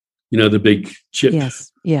 the big chip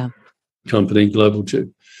company, global chip.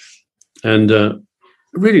 And a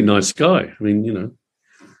really nice guy. I mean,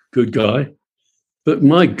 good guy. But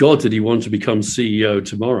my God, did he want to become CEO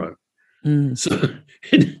tomorrow? So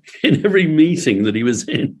in every meeting that he was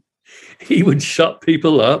in, he would shut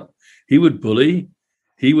people up. He would bully.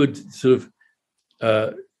 He would sort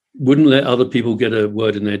of wouldn't let other people get a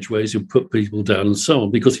word in edgeways. He would put people down and so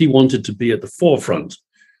on, because he wanted to be at the forefront,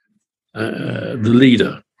 the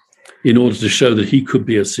leader, in order to show that he could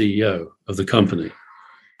be a CEO of the company,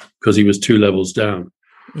 because he was 2 levels down.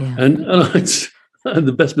 Yeah. And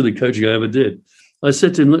the best bit of coaching I ever did, I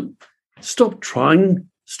said to him, look, stop trying.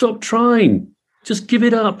 Just give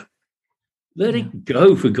it up. Let it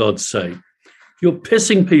go, for God's sake. You're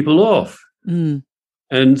pissing people off. And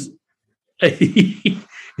he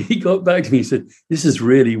got back to me and said, this is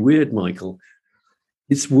really weird, Michael.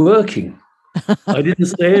 It's working. I didn't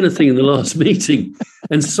say anything in the last meeting,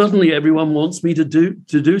 and suddenly everyone wants me to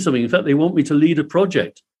do something. In fact, they want me to lead a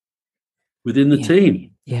project within the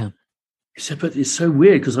team. Yeah. He said, but it's so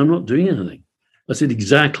weird because I'm not doing anything. I said,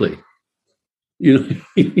 exactly.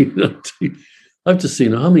 I've just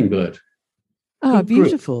seen a hummingbird. Oh,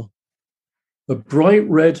 beautiful. A bright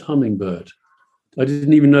red hummingbird. I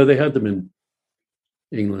didn't even know they had them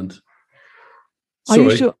England. Are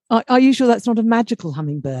you sure? Are you sure that's not a magical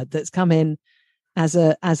hummingbird that's come in as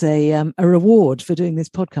a reward for doing this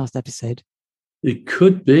podcast episode? It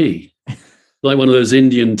could be like one of those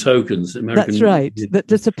Indian tokens. American, that's right. That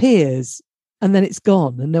disappears and then it's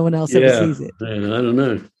gone and no one else ever sees it. I don't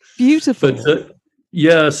know. Beautiful.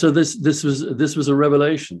 But so this was a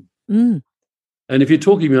revelation. Mm. And if you're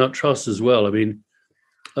talking about trust as well, I mean,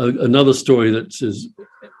 another story that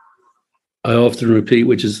I often repeat,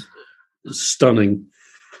 which is stunning.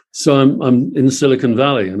 So I'm in Silicon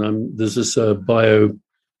Valley, and there's this what are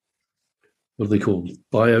they called?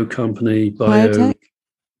 Bio company, biotech.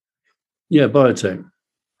 Yeah, biotech.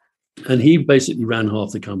 And he basically ran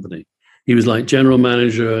half the company. He was like general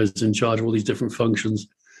manager, is in charge of all these different functions.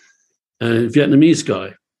 And a Vietnamese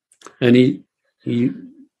guy, and he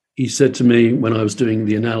said to me when I was doing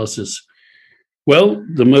the analysis, well,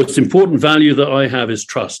 the most important value that I have is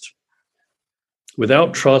trust.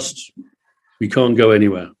 Without trust, we can't go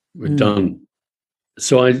anywhere. We're done.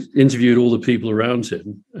 So I interviewed all the people around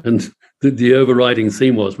him, and the overriding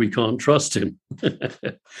theme was we can't trust him.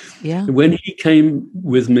 Yeah. When he came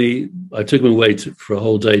with me, I took him away for a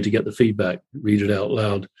whole day to get the feedback, read it out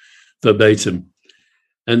loud, verbatim.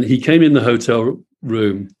 And he came in the hotel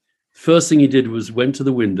room. First thing he did was went to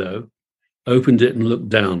the window, opened it and looked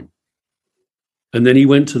down. And then he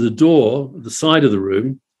went to the door, the side of the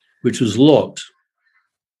room, which was locked.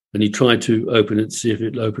 And he tried to open it, see if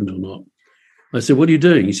it opened or not. I said, what are you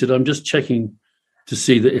doing? He said, I'm just checking to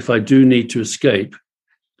see that if I do need to escape,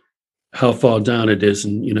 how far down it is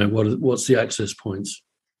and, what's the access points.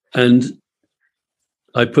 And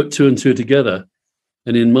I put two and two together.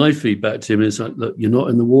 And in my feedback to him is like, look, you're not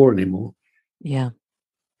in the war anymore. Yeah.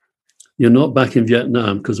 You're not back in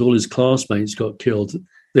Vietnam, because all his classmates got killed.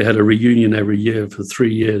 They had a reunion every year for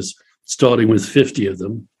 3 years, starting with 50 of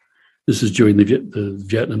them. This was during the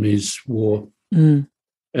Vietnamese War. Mm.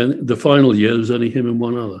 And the final year, there was only him and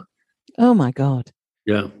one other. Oh, my God.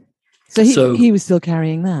 Yeah. So he was still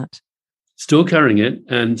carrying that. Still carrying it.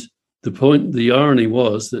 And the irony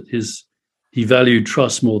was that he valued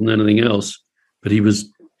trust more than anything else, but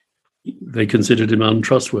they considered him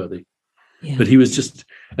untrustworthy. Yeah. But he was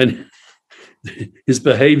and his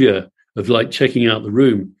behavior of like checking out the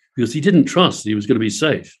room, because he didn't trust he was going to be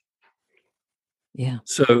safe. Yeah.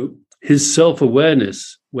 So his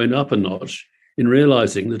self-awareness went up a notch in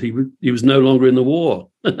realizing that he was no longer in the war.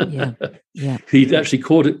 Yeah. Yeah. He'd actually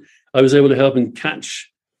caught it. I was able to help him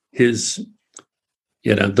catch his,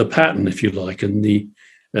 the pattern, if you like, and the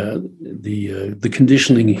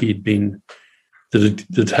conditioning that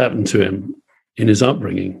had happened to him in his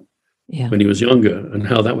upbringing when he was younger, and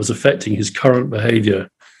how that was affecting his current behavior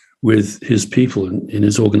with his people in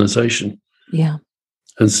his organization. Yeah.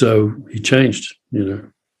 And so he changed,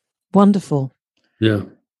 Wonderful. Yeah.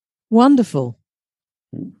 Wonderful.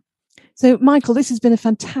 So, Michael, this has been a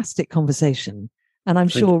fantastic conversation, and I'm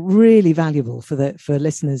sure really valuable for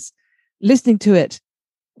listeners listening to it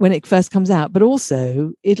when it first comes out, but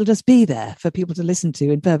also it'll just be there for people to listen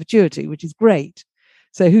to in perpetuity, which is great.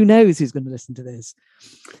 So who knows who's going to listen to this?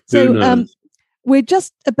 So we're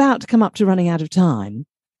just about to come up to running out of time.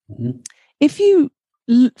 Mm-hmm. If you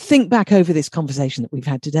think back over this conversation that we've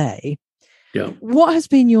had today, what has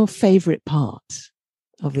been your favorite part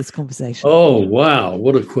of this conversation? Oh, wow.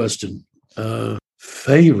 What a question.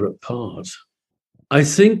 Favorite part. I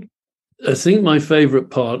think my favorite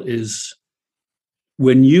part is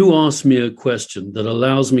when you ask me a question that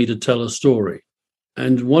allows me to tell a story.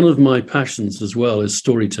 And one of my passions as well is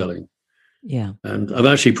storytelling. Yeah. And I've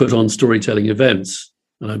actually put on storytelling events,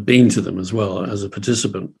 and I've been to them as well as a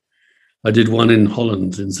participant. I did one in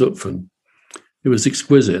Holland, in Zutphen. It was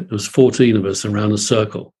exquisite. There was 14 of us around a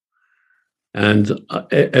circle. And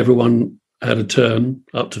everyone had a turn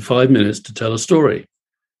up to 5 minutes to tell a story.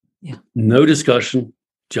 Yeah. No discussion,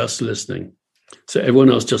 just listening. So everyone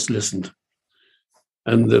else just listened.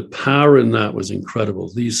 And the power in that was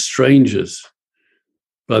incredible. These strangers,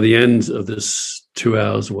 by the end of this 2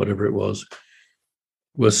 hours, or whatever it was,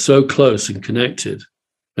 were so close and connected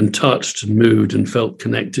and touched and moved and felt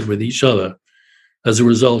connected with each other as a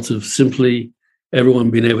result of simply everyone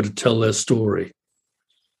being able to tell their story.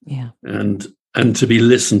 Yeah. And to be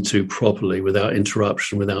listened to properly without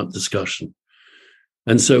interruption, without discussion.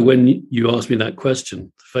 And so when you ask me that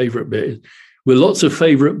question, the favorite bit, with lots of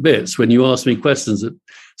favorite bits when you ask me questions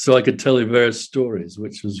so I could tell you various stories,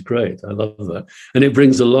 which was great. I love that. And it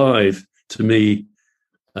brings alive to me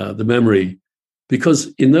the memory,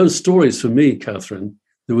 because in those stories for me, Catherine,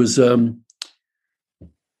 there was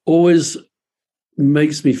always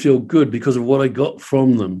makes me feel good because of what I got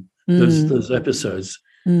from them, those episodes.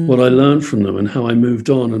 what I learned from them and how I moved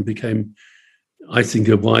on and became, I think,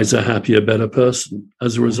 a wiser, happier, better person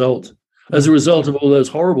as a result. As a result of all those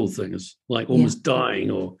horrible things, like almost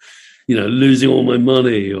dying or, losing all my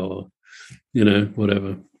money or,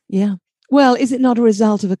 whatever. Yeah. Well, is it not a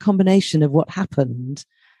result of a combination of what happened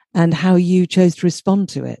and how you chose to respond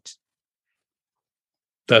to it?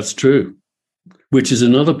 That's true, which is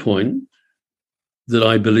another point that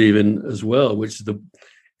I believe in as well, which is that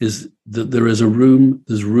there's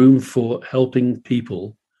room for helping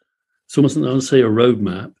people. It's almost, I would say, a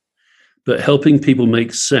roadmap, but helping people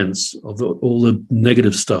make sense of all the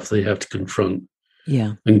negative stuff they have to confront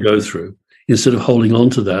and go through, instead of holding on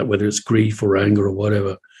to that, whether it's grief or anger or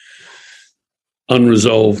whatever,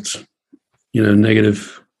 unresolved,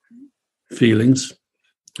 negative feelings,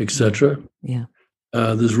 etc. Yeah.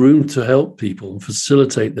 There's room to help people and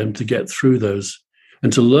facilitate them to get through those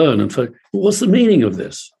and to learn and say, what's the meaning of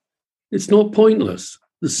this? It's not pointless.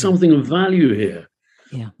 There's something of value here.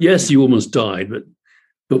 Yeah. Yes, you almost died, but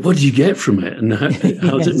what did you get from it? And how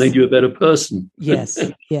has it made you a better person? Yes.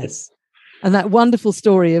 And that wonderful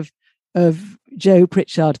story of Joe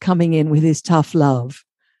Pritchard coming in with his tough love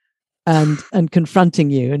and confronting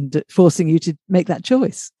you and forcing you to make that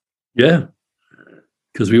choice. Yeah,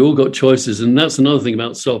 because we all got choices. And that's another thing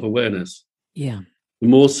about self-awareness. Yeah. The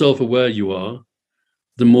more self-aware you are,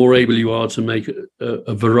 the more able you are to make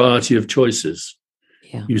a variety of choices.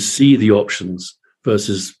 Yeah. You see the options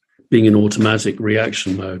versus being in automatic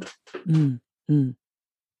reaction mode.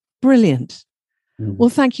 Brilliant. Well,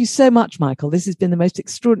 thank you so much, Michael. This has been the most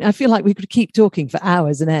extraordinary. I feel like we could keep talking for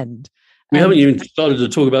hours and end. We haven't even started to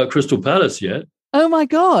talk about Crystal Palace yet. Oh, my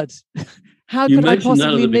God. How could I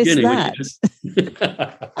possibly miss that?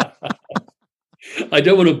 I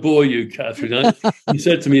don't want to bore you, Catherine. You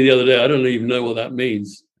said to me the other day, I don't even know what that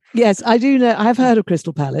means. Yes, I do know. I've heard of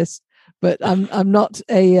Crystal Palace, but I'm not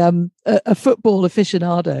a football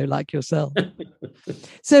aficionado like yourself.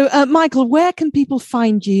 So, Michael, where can people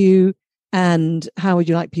find you, and how would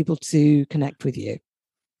you like people to connect with you?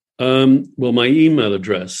 Well, my email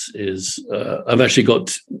address is,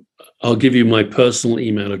 I'll give you my personal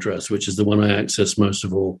email address, which is the one I access most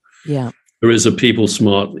of all. Yeah. There is a People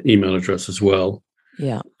Smart email address as well.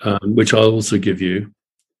 Yeah. Which I'll also give you,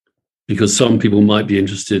 because some people might be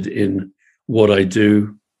interested in what I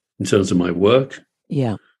do in terms of my work.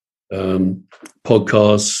 Yeah.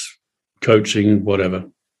 Podcasts, coaching, whatever,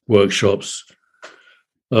 workshops.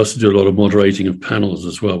 I also do a lot of moderating of panels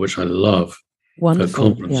as well, which I love. Wonderful. At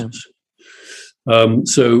conferences. Yeah.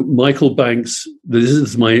 So Michael Banks, this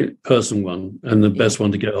is my personal one and the best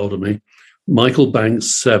one to get hold of me. Michael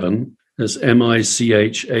Banks 7. That's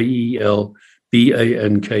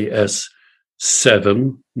MichaelBanks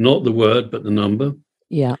 7, not the word, but the number.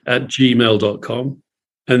 Yeah. At gmail.com.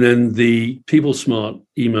 And then the People Smart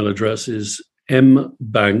email address is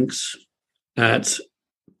mbanks at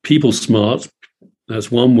PeopleSmart.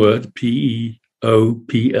 That's one word,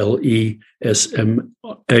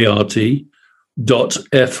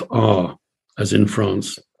 PeoplesMart.fr, as in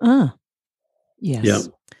France. Ah, yes. Yeah.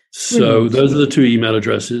 So those are the two email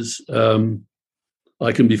addresses.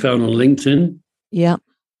 I can be found on LinkedIn. Yeah.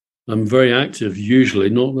 I'm very active, usually,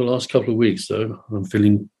 not in the last couple of weeks, though. I'm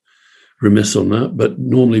feeling remiss on that, but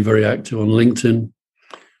normally very active on LinkedIn.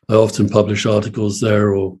 I often publish articles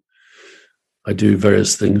there, or I do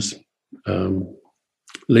various things.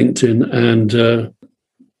 LinkedIn and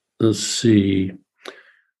let's see,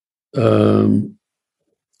 phone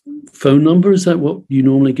number, is that what you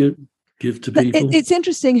normally give to people? It's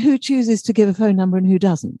interesting who chooses to give a phone number and who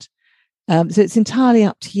doesn't. So it's entirely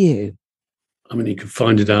up to you. I mean, you can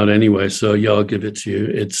find it out anyway, so yeah, I'll give it to you.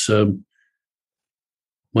 It's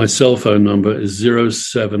my cell phone number is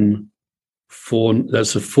 074,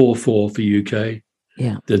 that's a 44 for UK.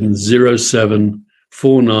 Yeah. Then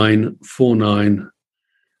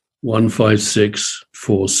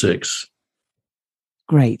 074949156646.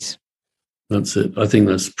 Great. That's it. I think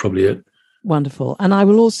that's probably it. Wonderful. And I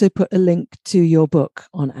will also put a link to your book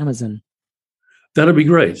on Amazon. That'd be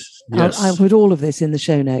great. Yes. I'll put all of this in the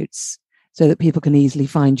show notes so that people can easily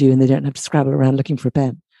find you and they don't have to scrabble around looking for a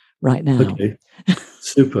pen right now. Okay.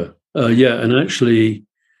 Super. Yeah. And actually,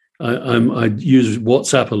 I use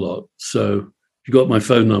WhatsApp a lot. So if you've got my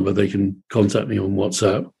phone number, they can contact me on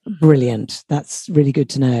WhatsApp. Brilliant. That's really good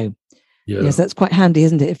to know. Yeah. Yes, that's quite handy,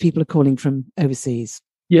 isn't it, if people are calling from overseas?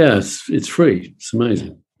 Yes, it's free. It's amazing.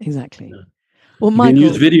 Yeah, exactly. Yeah. Well, Michael, you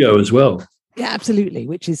can use video as well. Yeah, absolutely,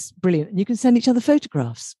 which is brilliant. And you can send each other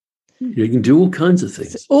photographs. You can do all kinds of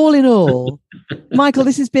things. So all in all, Michael,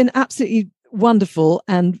 this has been absolutely wonderful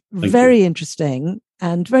and very interesting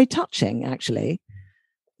and very touching, actually.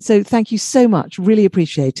 So thank you so much. Really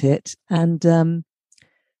appreciate it. And in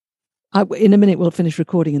a minute, we'll finish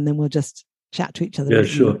recording and then we'll just chat to each other. Yeah,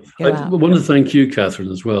 sure. I want to thank you,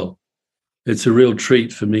 Catherine, as well. It's a real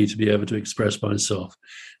treat for me to be able to express myself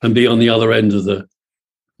and be on the other end of the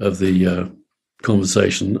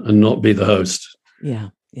conversation and not be the host. Yeah.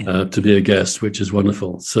 To be a guest, which is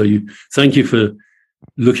wonderful. So thank you for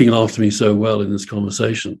looking after me so well in this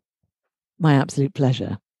conversation. My absolute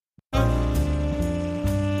pleasure.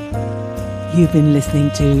 You've been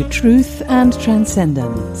listening to Truth and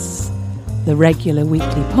Transcendence, the regular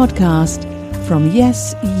weekly podcast from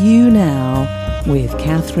Yes You Now with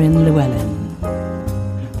Catherine Llewellyn.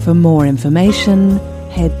 For more information,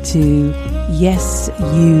 head to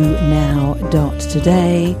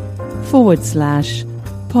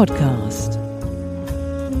yesyounow.today/podcast.